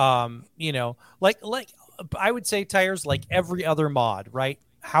 like I would say tires, like every other mod, right?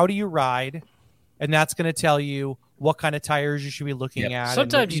 How do you ride? And that's going to tell you what kind of tires you should be looking at.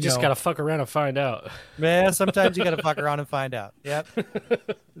 sometimes and, you just got to fuck around and find out. Yeah, sometimes you got to fuck around and find out. Yep.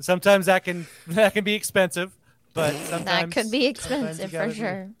 Sometimes that can be expensive, but sometimes That could be sometimes you expensive for gotta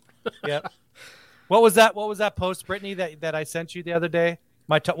sure. Yep. What was that post, Brittany, that I sent you the other day?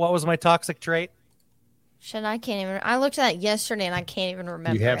 What was my toxic trait? Shit, I can't even. I looked at that yesterday and I can't even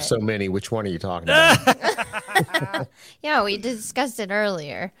remember. You have it. so many. Which one are you talking about? Yeah, we discussed it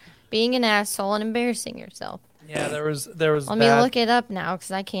earlier. Being an asshole and embarrassing yourself. Yeah, there was. Let me look it up now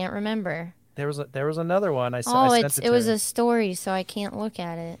because I can't remember. There was another one. I Oh, sent it was a story, so I can't look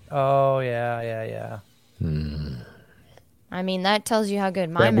at it. Oh yeah. I mean, that tells you how good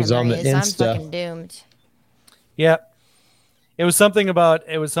my That was on memory the is. I'm Insta. fucking doomed. Yep. It was something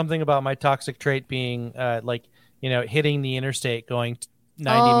about my toxic trait being hitting the interstate going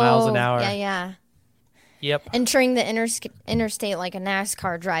 90 miles an hour. Yeah. Yep. Entering the interstate like a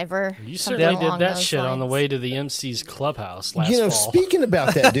NASCAR driver. You something certainly did along that those shit on the lines. way to the MC's clubhouse last You know, fall. speaking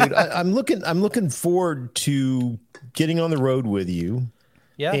about that, dude, I'm looking forward to getting on the road with you.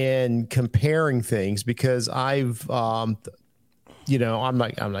 Yeah. And comparing things, because I've, I'm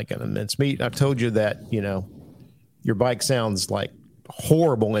not going to mince meat. I've told you that, your bike sounds like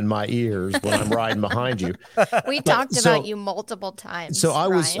horrible in my ears when I'm riding behind you. We talked about you multiple times. So I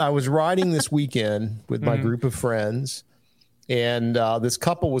Ryan. was riding this weekend with my group of friends, and this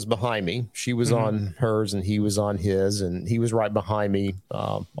couple was behind me. She was on hers and he was on his, and he was right behind me,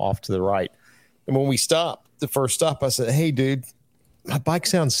 off to the right. And when we stopped, the first stop, I said, "Hey, dude, my bike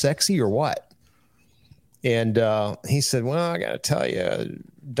sounds sexy or what?" And he said, "Well, I got to tell you,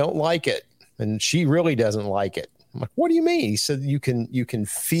 don't like it." And she really doesn't like it. I'm like, "What do you mean?" He said, you can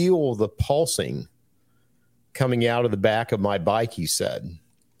feel the pulsing coming out of the back of my bike. He said,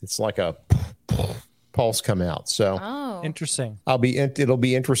 it's like a pulse come out. So Interesting. it'll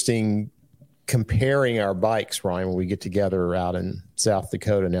be interesting comparing our bikes, Ryan, when we get together out in South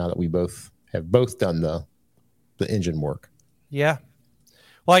Dakota, now that we have both done the engine work. Yeah.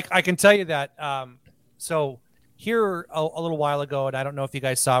 Well, I can tell you that. So here a little while ago, and I don't know if you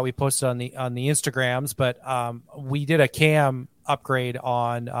guys saw it, we posted on the Instagrams, but we did a cam upgrade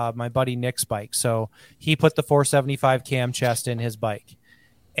on my buddy Nick's bike. So he put the 475 cam chest in his bike,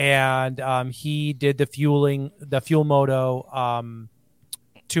 and he did the Fuel Moto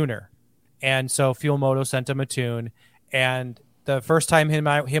tuner, and so Fuel Moto sent him a tune. And the first time him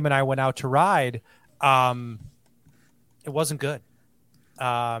and I went out to ride, it wasn't good.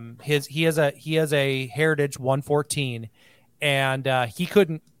 He has a Heritage 114, and he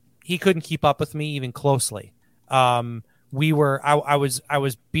couldn't keep up with me even closely. I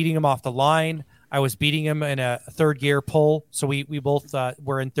was beating him off the line. I was beating him in a third gear pull. So we both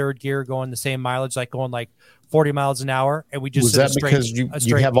were in third gear going the same mileage, like going like 40 miles an hour. And we just was that because you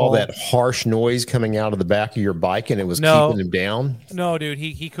have all that harsh noise coming out of the back of your bike and it was keeping him down? No, dude,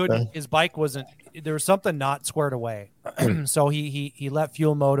 he couldn't. His bike wasn't. There was something not squared away. So he let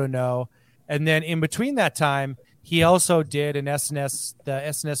Fuel Moto know. And then in between that time, he also did the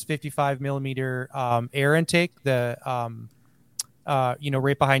SNS 55 millimeter air intake. Right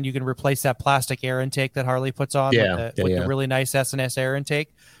behind you can replace that plastic air intake that Harley puts on with the really nice SNS air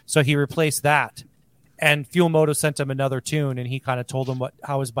intake. So he replaced that. And Fuel Moto sent him another tune, and he kind of told him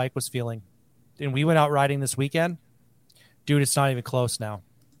how his bike was feeling. And we went out riding this weekend. Dude, it's not even close now.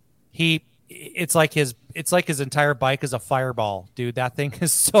 It's like his entire bike is a fireball, dude. That thing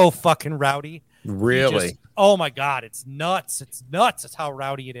is so fucking rowdy. Really? Oh my God, it's nuts. It's nuts. It's how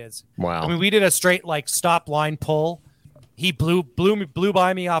rowdy it is. Wow. I mean, we did a straight like stop line pull. He blew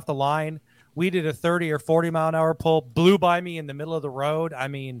by me off the line. We did a 30 or 40 mile an hour pull, blew by me in the middle of the road. I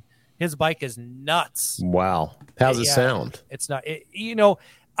mean, his bike is nuts. Wow. How's it sound? It's not,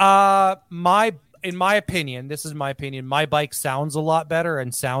 in my opinion, this is my opinion, my bike sounds a lot better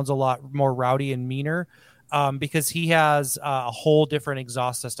and sounds a lot more rowdy and meaner because he has a whole different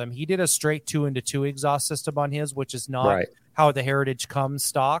exhaust system. He did a straight 2-into-2 exhaust system on his, which is not how the Heritage comes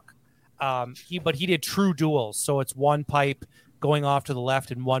stock. But he did true duals, so it's one pipe going off to the left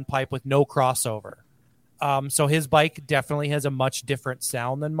and one pipe with no crossover. So his bike definitely has a much different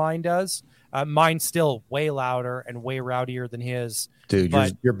sound than mine does. Mine's still way louder and way rowdier than his. Dude,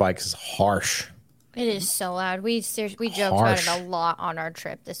 your bike is harsh. It is so loud. We joked about it a lot on our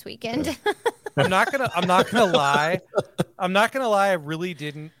trip this weekend. I'm not gonna lie. I really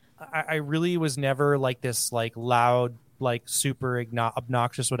didn't. I really was never like this, like loud, like super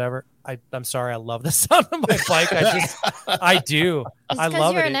obnoxious, whatever. I'm sorry. I love the sound of my bike. I do. It's I love it.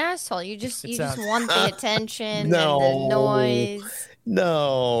 because you're an asshole. You just want the attention and the noise.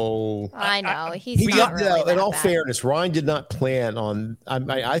 No, I know he's not really that in all bad. fairness, Ryan did not plan on.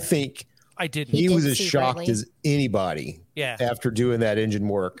 I think I did. He was as shocked as anybody. Yeah. After doing that engine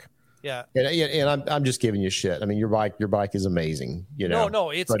work. Yeah. And I'm just giving you shit. I mean, your bike is amazing. You know.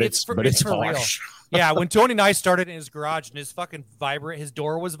 No, it's for real. Yeah, when Tony and I started in his garage and his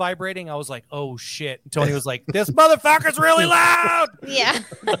door was vibrating, I was like, oh shit. And Tony was like, this motherfucker's really loud. Yeah.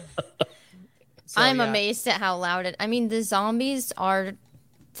 I'm amazed at how loud it. I mean, the zombies are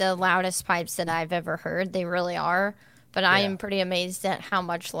the loudest pipes that I've ever heard. They really are. But I am pretty amazed at how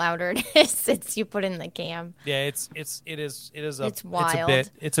much louder it is since you put in the cam. Yeah, it is wild.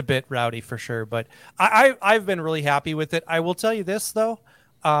 It's a bit rowdy for sure. But I've been really happy with it. I will tell you this though,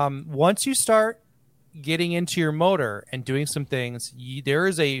 once you start getting into your motor and doing some things, there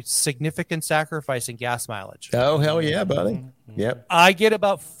is a significant sacrifice in gas mileage. Oh hell yeah, buddy! Yep. I get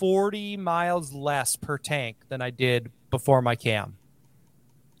about 40 miles less per tank than I did before my cam.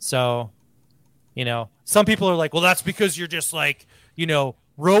 So, some people are like, well, that's because you're just like,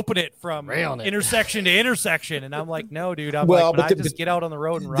 roping it from intersection to intersection. And I'm like, no, dude, I just get out on the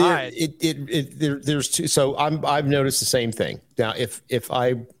road and ride. There's two. So I've noticed the same thing. Now, if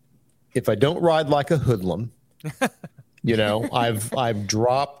I don't ride like a hoodlum, I've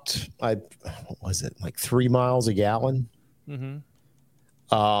dropped, what was it, like 3 miles a gallon? Mm-hmm.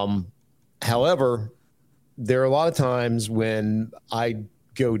 However, there are a lot of times when I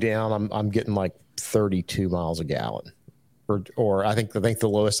go down, I'm getting like 32 miles a gallon, or I think the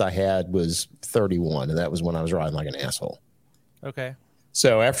lowest I had was 31, and that was when I was riding like an asshole. Okay.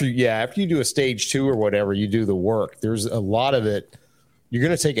 So after you do a stage 2 or whatever, you do the work. There's a lot of it. You're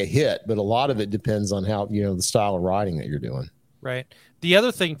going to take a hit, but a lot of it depends on how, the style of riding that you're doing. Right. The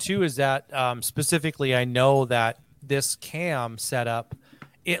other thing too is that specifically, I know that this cam setup,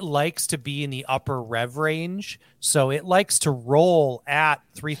 it likes to be in the upper rev range. So it likes to roll at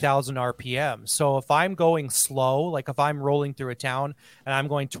 3,000 RPM. So if I'm going slow, like if I'm rolling through a town and I'm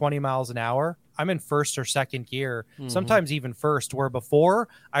going 20 miles an hour, I'm in first or second gear, sometimes even first, where before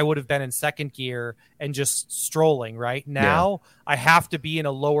I would have been in second gear and just strolling. Right now, I have to be in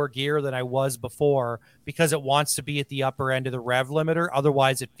a lower gear than I was before because it wants to be at the upper end of the rev limiter.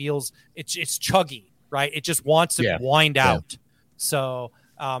 Otherwise, it feels it's chuggy, right? It just wants to wind out. So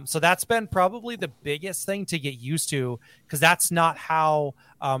that's been probably the biggest thing to get used to, because that's not how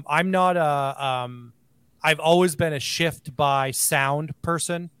I'm not I've always been a shift by sound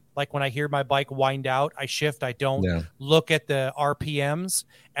person. Like when I hear my bike wind out, I shift. I don't look at the RPMs,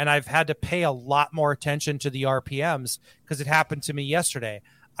 and I've had to pay a lot more attention to the RPMs because it happened to me yesterday.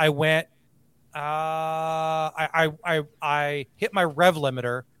 I went, I hit my rev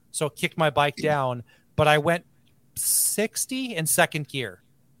limiter, so it kicked my bike down, but I went 60 in second gear.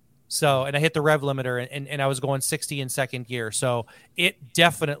 So, and I hit the rev limiter and I was going 60 in second gear. So it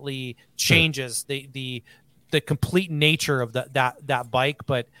definitely changes the complete nature of that bike.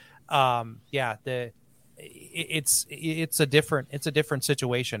 But it's a different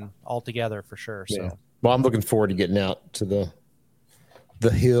situation altogether for sure. So, well, I'm looking forward to getting out to the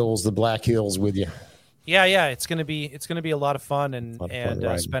hills, the Black Hills with you. Yeah, it's gonna be a lot of fun and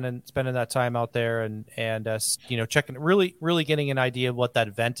spending that time out there and checking, really getting an idea of what that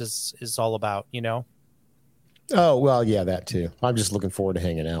event is all about. Oh well, yeah, that too. I'm just looking forward to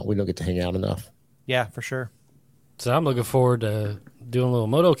hanging out. We don't get to hang out enough. Yeah, for sure. So I'm looking forward to doing a little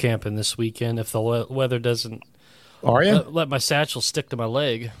moto camping this weekend if the weather doesn't. Are you? Let my satchel stick to my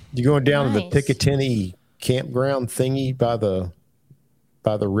leg. You going down to the Picatinny campground thingy by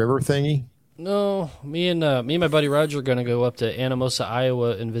the river thingy? No, me and my buddy Roger are going to go up to Anamosa,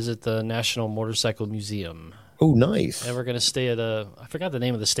 Iowa, and visit the National Motorcycle Museum. Oh, nice! And we're going to stay at I forgot the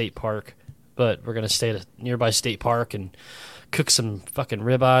name of the state park, but we're going to stay at a nearby state park and cook some fucking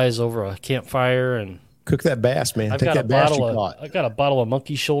ribeyes over a campfire and cook that bass, man. I've got a bottle of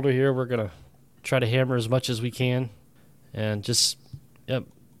monkey shoulder here. We're going to try to hammer as much as we can, and just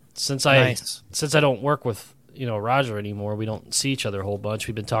since I don't work with Roger anymore, we don't see each other a whole bunch.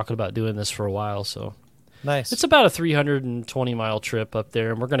 We've been talking about doing this for a while, so Nice. It's about a 320-mile trip up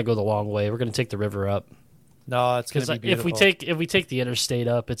there, and we're going to go the long way. We're going to take the river up. No, it's going to be beautiful. If we take the interstate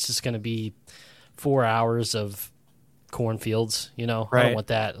up, it's just going to be 4 hours of cornfields. I don't want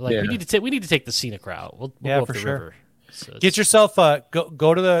that. Like we need to take the scenic route. We'll go up the river. So get yourself go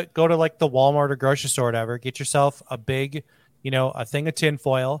to like the Walmart or grocery store or whatever. Get yourself a big, a thing of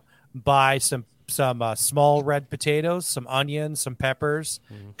tinfoil. Buy some small red potatoes, some onions, some peppers.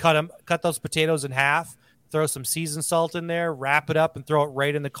 Cut those potatoes in half. Throw some seasoned salt in there. Wrap it up and throw it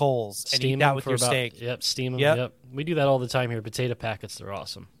right in the coals. And eat that with your steak. Yep, steam them. Yep. We do that all the time here. Potato packets, they're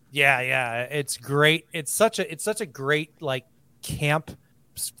awesome. Yeah, it's great. It's such a great like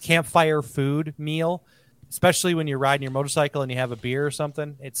campfire food meal. Especially when you're riding your motorcycle and you have a beer or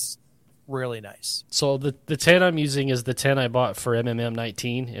something, it's really nice. So the tent I'm using is the tent I bought for MMM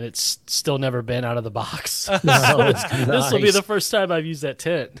 19, and it's still never been out of the box. This will be the first time I've used that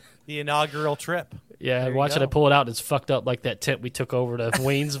tent. The inaugural trip. Yeah, watching I pull it out, it's fucked up like that tent we took over to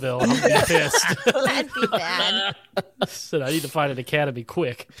Waynesville. I'm be pissed. That'd be bad. So I need to find an academy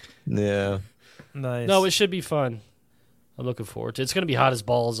quick. Yeah. Nice. No, it should be fun. I'm looking forward to it. It's going to be hot as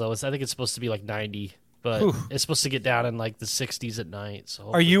balls, though. I think it's supposed to be like 90. But it's supposed to get down in like the 60s at night. So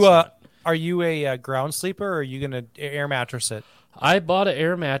are you a ground sleeper, or are you gonna air mattress it? I bought an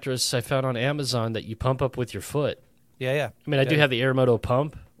air mattress I found on Amazon that you pump up with your foot. Yeah. I mean, I do have the Airmoto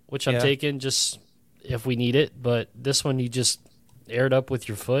pump, which I'm taking just if we need it. But this one you just air it up with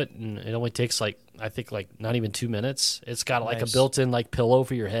your foot, and it only takes I think not even 2 minutes. It's got like a built-in like pillow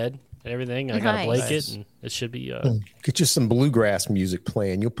for your head and everything. And I got a blanket, and it should be. Get you some bluegrass music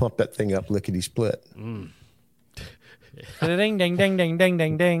playing. You'll pump that thing up lickety split. Ding ding ding ding ding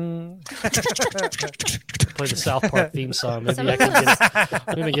ding ding. Play the South Park theme song. Maybe I can get it.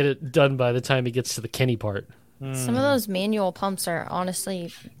 I'm gonna get it done by the time he gets to the Kenny part. Some of those manual pumps are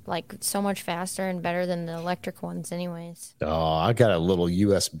honestly like so much faster and better than the electric ones, anyways. Oh, I got a little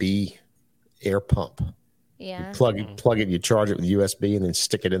USB air pump. Yeah. You plug it, you charge it with USB, and then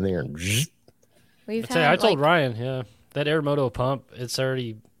stick it in there. And I told Ryan, that Airmoto pump, it's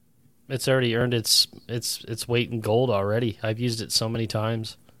already earned its weight in gold already. I've used it so many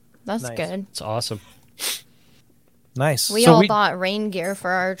times. That's good. It's awesome. Nice. We all bought rain gear for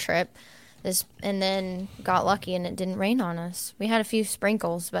our trip, and then got lucky and it didn't rain on us. We had a few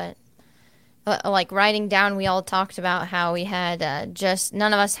sprinkles, but like riding down, we all talked about how we had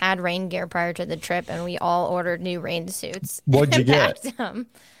none of us had rain gear prior to the trip, and we all ordered new rain suits. What'd you get?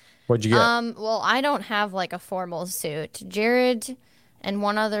 What'd you get? Well, I don't have like a formal suit. Jared and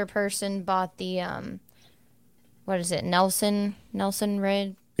one other person bought the what is it? Nelson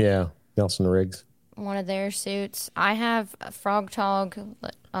Rig? Yeah, Nelson Riggs. One of their suits. I have a Frog Tog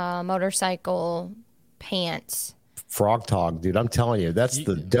motorcycle pants. Frog Tog, dude, I'm telling you,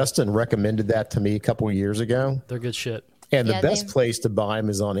 Dustin recommended that to me a couple of years ago. They're good shit. And the best place to buy them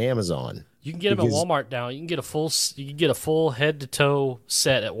is on Amazon. You can get them at Walmart now. You can get a full head to toe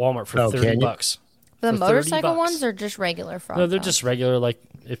set at Walmart for $30. The motorcycle ones are just regular Frog No, they're just regular, like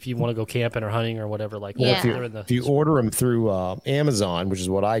if you want to go camping or hunting or whatever. Like if you order them through Amazon, which is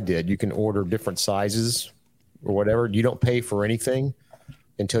what I did, you can order different sizes or whatever. You don't pay for anything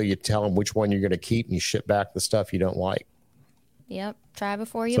until you tell them which one you're going to keep, and you ship back the stuff you don't like. Yep. Try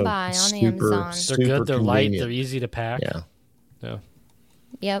before you buy on Amazon. They're good. They're light. They're easy to pack. Yeah.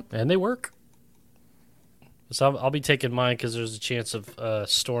 Yep. And they work. So I'll be taking mine because there's a chance of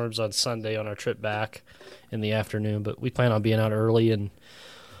storms on Sunday on our trip back in the afternoon. But we plan on being out early and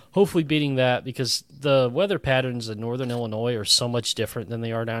hopefully beating that, because the weather patterns in northern Illinois are so much different than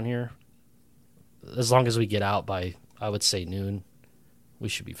they are down here. As long as we get out by, I would say, noon, we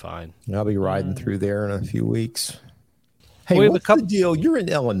should be fine. I'll be riding through there in a few weeks. Hey, what's the deal? You're in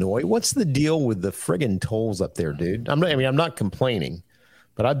Illinois. What's the deal with the friggin' tolls up there, dude? I'm not complaining,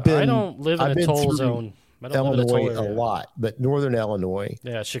 but I don't live in a toll zone. I don't Illinois live in a lot, but northern Illinois.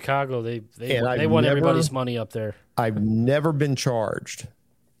 Yeah, Chicago, they want everybody's money up there. I've never been charged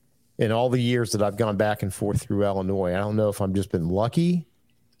in all the years that I've gone back and forth through Illinois. I don't know if I've just been lucky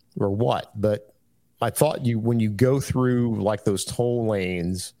or what, but I thought when you go through like those toll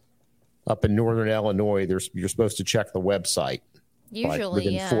lanes up in northern Illinois, you're supposed to check the website.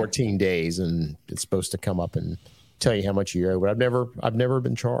 Usually, within 14 days, and it's supposed to come up and tell you how much you owe. But I've never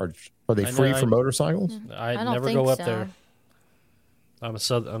been charged. Are they free for motorcycles? I never go up there. I'm a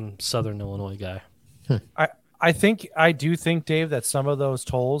Southern Illinois guy. I do think, Dave, that some of those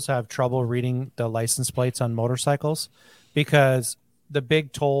tolls have trouble reading the license plates on motorcycles, because the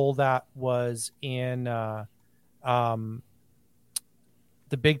big toll that was in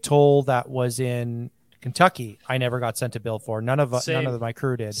Kentucky, I never got sent a bill for. None of my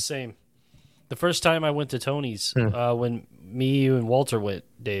crew did. Same. The first time I went to Tony's, when me, you, and Walter went,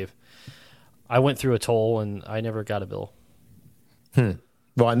 Dave, I went through a toll and I never got a bill.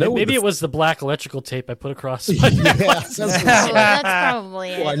 Well, I know maybe it was the black electrical tape I put across. My that's probably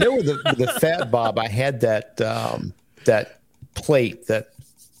it. Well, I know with the Fat Bob, I had that that plate that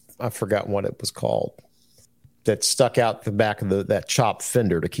I forgot what it was called that stuck out the back of that chopped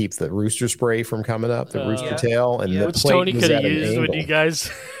fender to keep the rooster spray from coming up, the rooster tail, and the which plate Tony was could have at an used when angle. you guys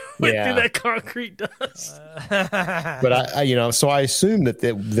went through that concrete dust. But I so I assumed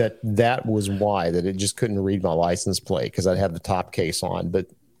that was why, that it just couldn't read my license plate because I'd have the top case on. But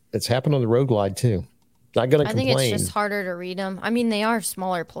it's happened on the Road Glide too. Not going to complain. I think it's just harder to read them. I mean, they are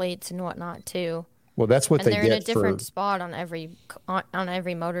smaller plates and whatnot too. Well, that's what and they they're get in a different spot on every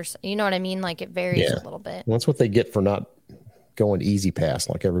motorcycle. You know what I mean? Like it varies a little bit. Well, that's what they get for not going easy pass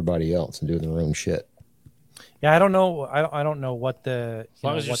like everybody else and doing their own shit. Yeah, I don't know. I don't know what the. As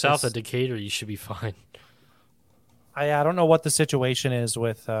long as you're south of Decatur, you should be fine. I don't know what the situation is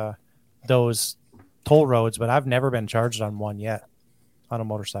with those toll roads, but I've never been charged on one yet on a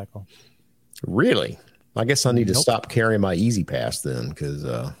motorcycle. Really? I guess I need to stop carrying my Easy Pass then, because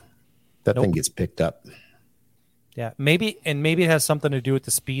that thing gets picked up. Yeah, maybe it has something to do with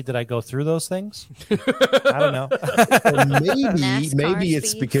the speed that I go through those things. I don't know. Or maybe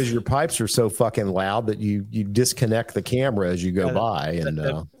it's because your pipes are so fucking loud that you disconnect the camera as you go by, and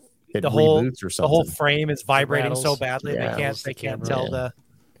it reboots or something. The whole frame is vibrating so badly they can't tell the.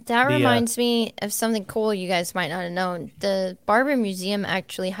 That reminds me of something cool you guys might not have known. The Barber Museum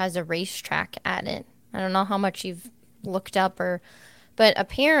actually has a racetrack at it. I don't know how much you've looked up but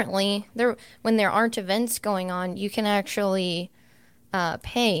apparently when there aren't events going on, you can actually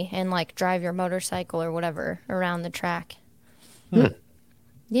pay and like drive your motorcycle or whatever around the track.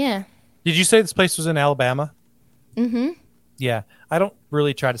 Yeah. Did you say this place was in Alabama? Mm-hmm. Yeah. I don't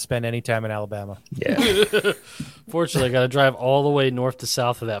really try to spend any time in Alabama. Yeah. Fortunately, I got to drive all the way north to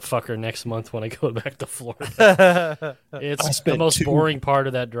south of that fucker next month when I go back to Florida. It's the most boring part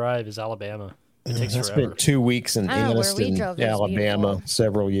of that drive is Alabama. It takes forever. I spent 2 weeks in Anniston, Alabama, beautiful.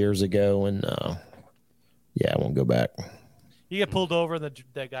 several years ago, and I won't go back. You get pulled over, and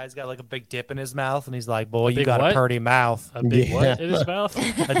the guy's got like a big dip in his mouth, and he's like, "Boy, you big got what? a pretty mouth." A big what in his mouth?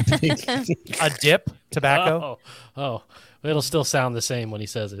 A dip, tobacco. Oh, it'll still sound the same when he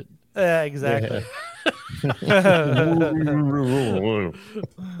says it. Exactly.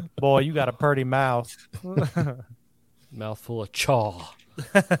 Boy, you got a pretty mouth. Mouthful of chaw.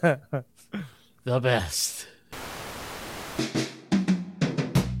 The best.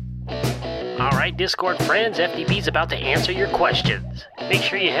 All right, Discord friends, FDB's about to answer your questions. Make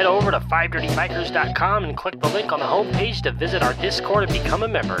sure you head over to 5dirtybikers.com and click the link on the homepage to visit our Discord and become a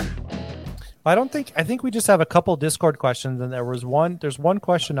member. I think we just have a couple Discord questions, and there's one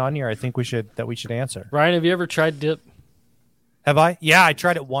question on here I think we should answer. Ryan, have you ever tried dip? Have I? Yeah, I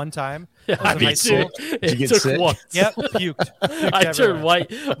tried it one time. Yeah, me too. It took sick? once. Yep, puked. I turned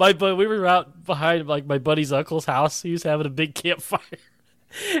white. We were out behind like my buddy's uncle's house. He was having a big campfire.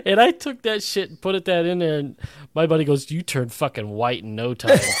 And I took that shit and put that in there, and my buddy goes, "You turned fucking white in no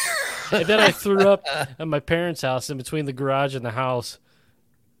time." And then I threw up at my parents' house in between the garage and the house.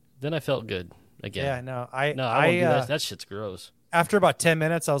 Then I felt good again. Yeah, no, I won't do that. That shit's gross. After about 10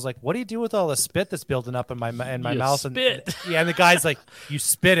 minutes, I was like, "What do you do with all the spit that's building up in my mouth?" Spit. And the guy's like, "You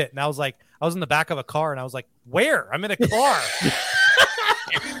spit it," and I was like, I was in the back of a car, and I was like, "Where? I'm in a car."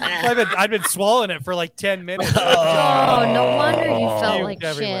 I've been swallowing it for like 10 minutes. Oh, no wonder you felt like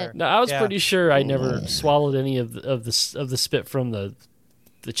everywhere. shit. No, I was pretty sure I never swallowed any of the spit from the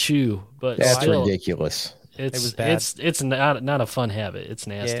chew, but That's still, ridiculous. It was bad. It's not a fun habit. It's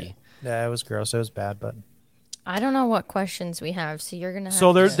nasty. Yeah, it was gross. It was bad, but I don't know what questions we have, so you're gonna have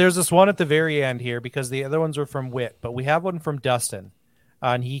so to... there's this one at the very end here because the other ones were from Wit, but we have one from Dustin.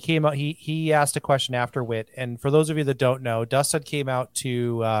 And he came out. He asked a question after Wit, and for those of you that don't know, Dustin came out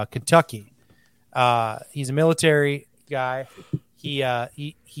to Kentucky. He's a military guy. He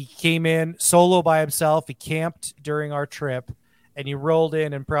came in solo by himself. He camped during our trip, and he rolled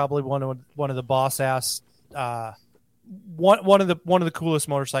in probably one of the boss ass one of the coolest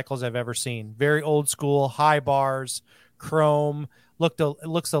motorcycles I've ever seen. Very old school, high bars, chrome.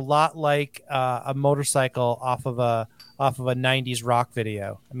 Looks a lot like a motorcycle off of a 90s rock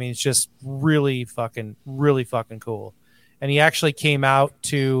video. I mean, it's just really fucking cool. And he actually came out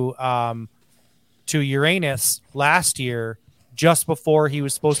to Uranus last year, just before he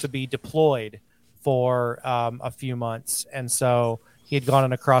was supposed to be deployed for a few months. And so he had gone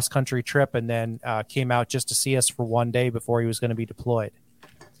on a cross country trip and then came out just to see us for one day before he was going to be deployed.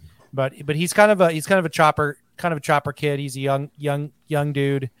 But he's kind of a chopper kid. He's a young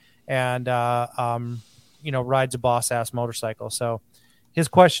dude, and rides a boss ass motorcycle. So his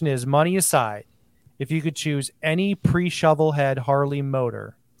question is, money aside, if you could choose any pre-shovel head Harley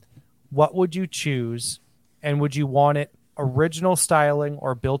motor, what would you choose, and would you want it original styling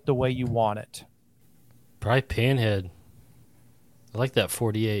or built the way you want it? Probably Panhead. I like that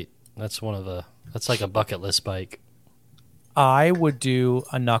 48. That's like a bucket list bike. I would do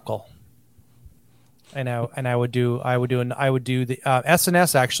a knuckle. I would do the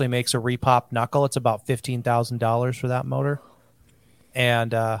S&S actually makes a repop knuckle. It's about $15,000 for that motor.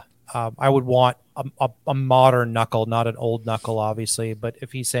 And I would want a modern knuckle, not an old knuckle, obviously. But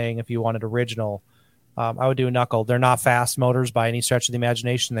if he's saying if you wanted original, I would do a knuckle. They're not fast motors by any stretch of the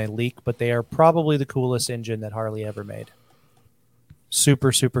imagination. They leak, but they are probably the coolest engine that Harley ever made.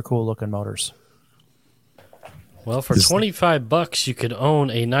 Super, super cool looking motors. Well, for $25, you could own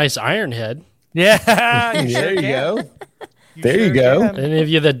a nice Iron Head. Yeah, there you go. There you go. Any of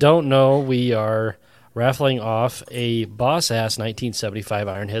you that don't know, we are raffling off a boss-ass 1975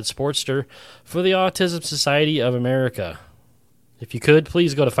 Ironhead Sportster for the Autism Society of America. If you could,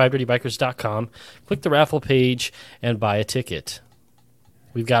 please go to 5dirtybikers.com, click the raffle page, and buy a ticket.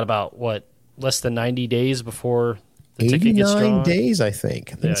 We've got about, less than 90 days before the ticket gets drawn? 89 days, I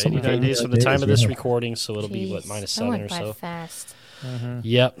think. Yeah, 89 days from the time of this recording, so it'll be, minus 7 or so. Fast. Mm-hmm.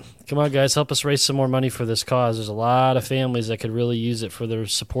 Yep. Come on, guys. Help us raise some more money for this cause. There's a lot of families that could really use it for their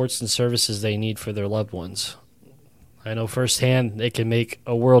supports and services they need for their loved ones. I know firsthand it can make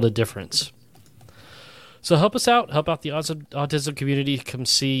a world of difference. So help us out. Help out the autism community. Come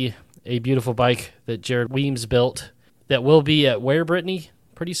see a beautiful bike that Jared Weems built that will be at where, Brittany,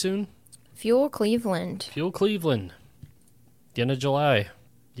 pretty soon? Fuel Cleveland. The end of July.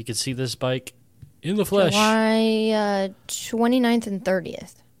 You can see this bike in the flesh. July 29th and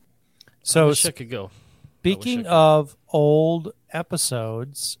 30th. So I wish I could go. Speaking of old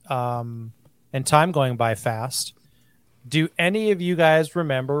episodes and time going by fast, do any of you guys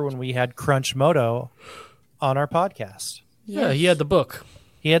remember when we had Crunch Moto on our podcast? Yes. Yeah, he had the book.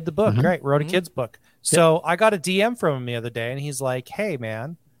 Mm-hmm. Right? Wrote a kid's book. So I got a DM from him the other day, and he's like, "Hey,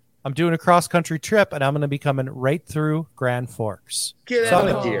 man, I'm doing a cross-country trip, and I'm going to be coming right through Grand Forks. Get out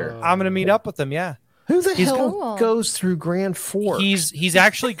of here. I'm going to meet up with him, yeah. Who the hell goes through Grand Forks? He's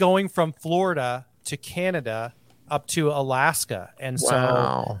actually going from Florida to Canada up to Alaska, and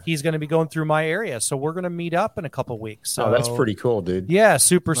so he's going to be going through my area. So we're going to meet up in a couple weeks. So that's pretty cool, dude. Yeah,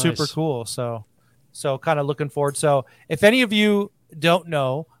 super cool. So kind of looking forward. So if any of you don't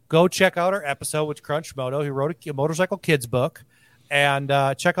know, go check out our episode with Crunch Moto. He wrote a motorcycle kids book. And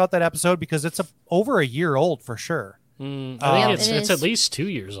check out that episode because it's over a year old for sure. I think it's at least 2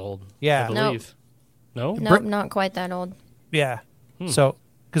 years old. Yeah. I believe. No? Nope, not quite that old. Yeah. So,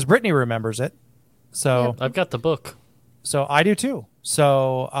 because Brittany remembers it. So I've got the book. So I do too.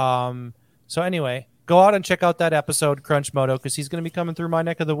 So anyway, go out and check out that episode, Crunch Moto, because he's going to be coming through my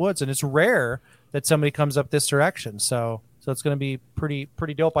neck of the woods, and it's rare that somebody comes up this direction. So it's going to be pretty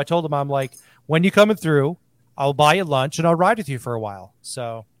dope. I told him, I'm like, when you coming through, I'll buy you lunch and I'll ride with you for a while.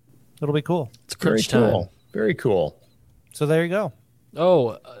 So it'll be cool. It's crunch time. Very cool. So there you go.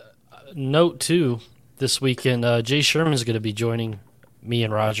 Oh, note too, this weekend, Jay Sherman is going to be joining me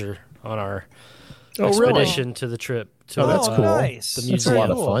and Roger on our expedition to the trip. That's cool. Nice. That's a lot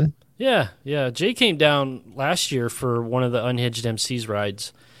of fun. Yeah. Jay came down last year for one of the Unhinged MCs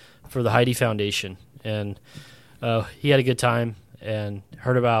rides for the Heidi Foundation. And he had a good time and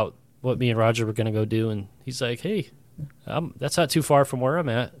heard about what me and Roger were going to go do, and he's like, "Hey, that's not too far from where I'm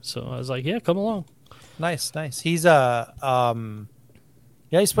at." So I was like, "Yeah, come along." Nice. He's he's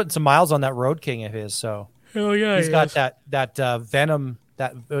putting some miles on that Road King of his. So hell yeah, he's got that Venom.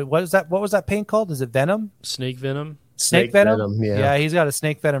 That what was that paint called? Is it Venom? Snake Venom. Snake Venom. Yeah, he's got a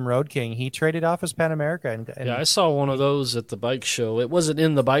Snake Venom Road King. He traded off his Pan America. And yeah, I saw one of those at the bike show. It wasn't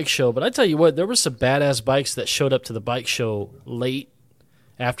in the bike show, but I tell you what, there were some badass bikes that showed up to the bike show late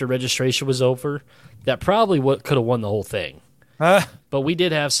after registration was over, that probably could have won the whole thing. But we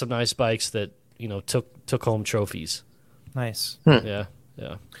did have some nice bikes that took home trophies. Nice. Yeah.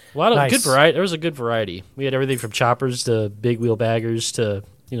 A lot of good variety. There was a good variety. We had everything from choppers to big wheel baggers to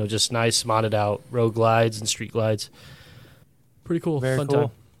just nice modded out road glides and street glides. Pretty cool. Very Fun cool.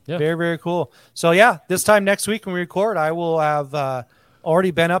 time. Yeah. Very, very cool. So yeah, this time next week when we record, I will have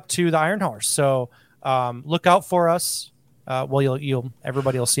already been up to the Iron Horse. So look out for us. You'll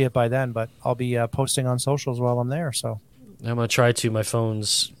everybody will see it by then, but I'll be posting on socials while I'm there. So I'm gonna try to. My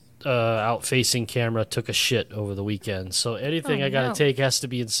phone's out-facing camera took a shit over the weekend. So anything I got to take has to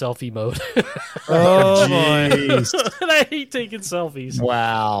be in selfie mode. Oh, jeez. And I hate taking selfies.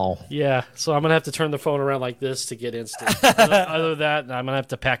 Wow. Yeah, so I'm going to have to turn the phone around like this to get instant. Other than that, I'm going to have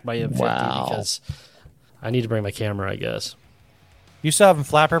to pack my M50 because I need to bring my camera, I guess. You still having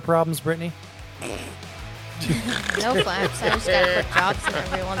flapper problems, Brittany? No flaps. I just got to put jobs in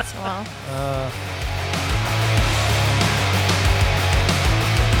every once in a while.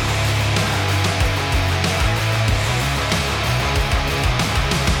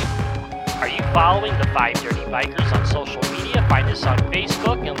 Are you following the 5 Dirty Bikers on social media? Find us on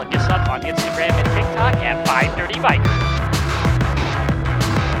Facebook and look us up on Instagram and TikTok at 5 Dirty Bikers.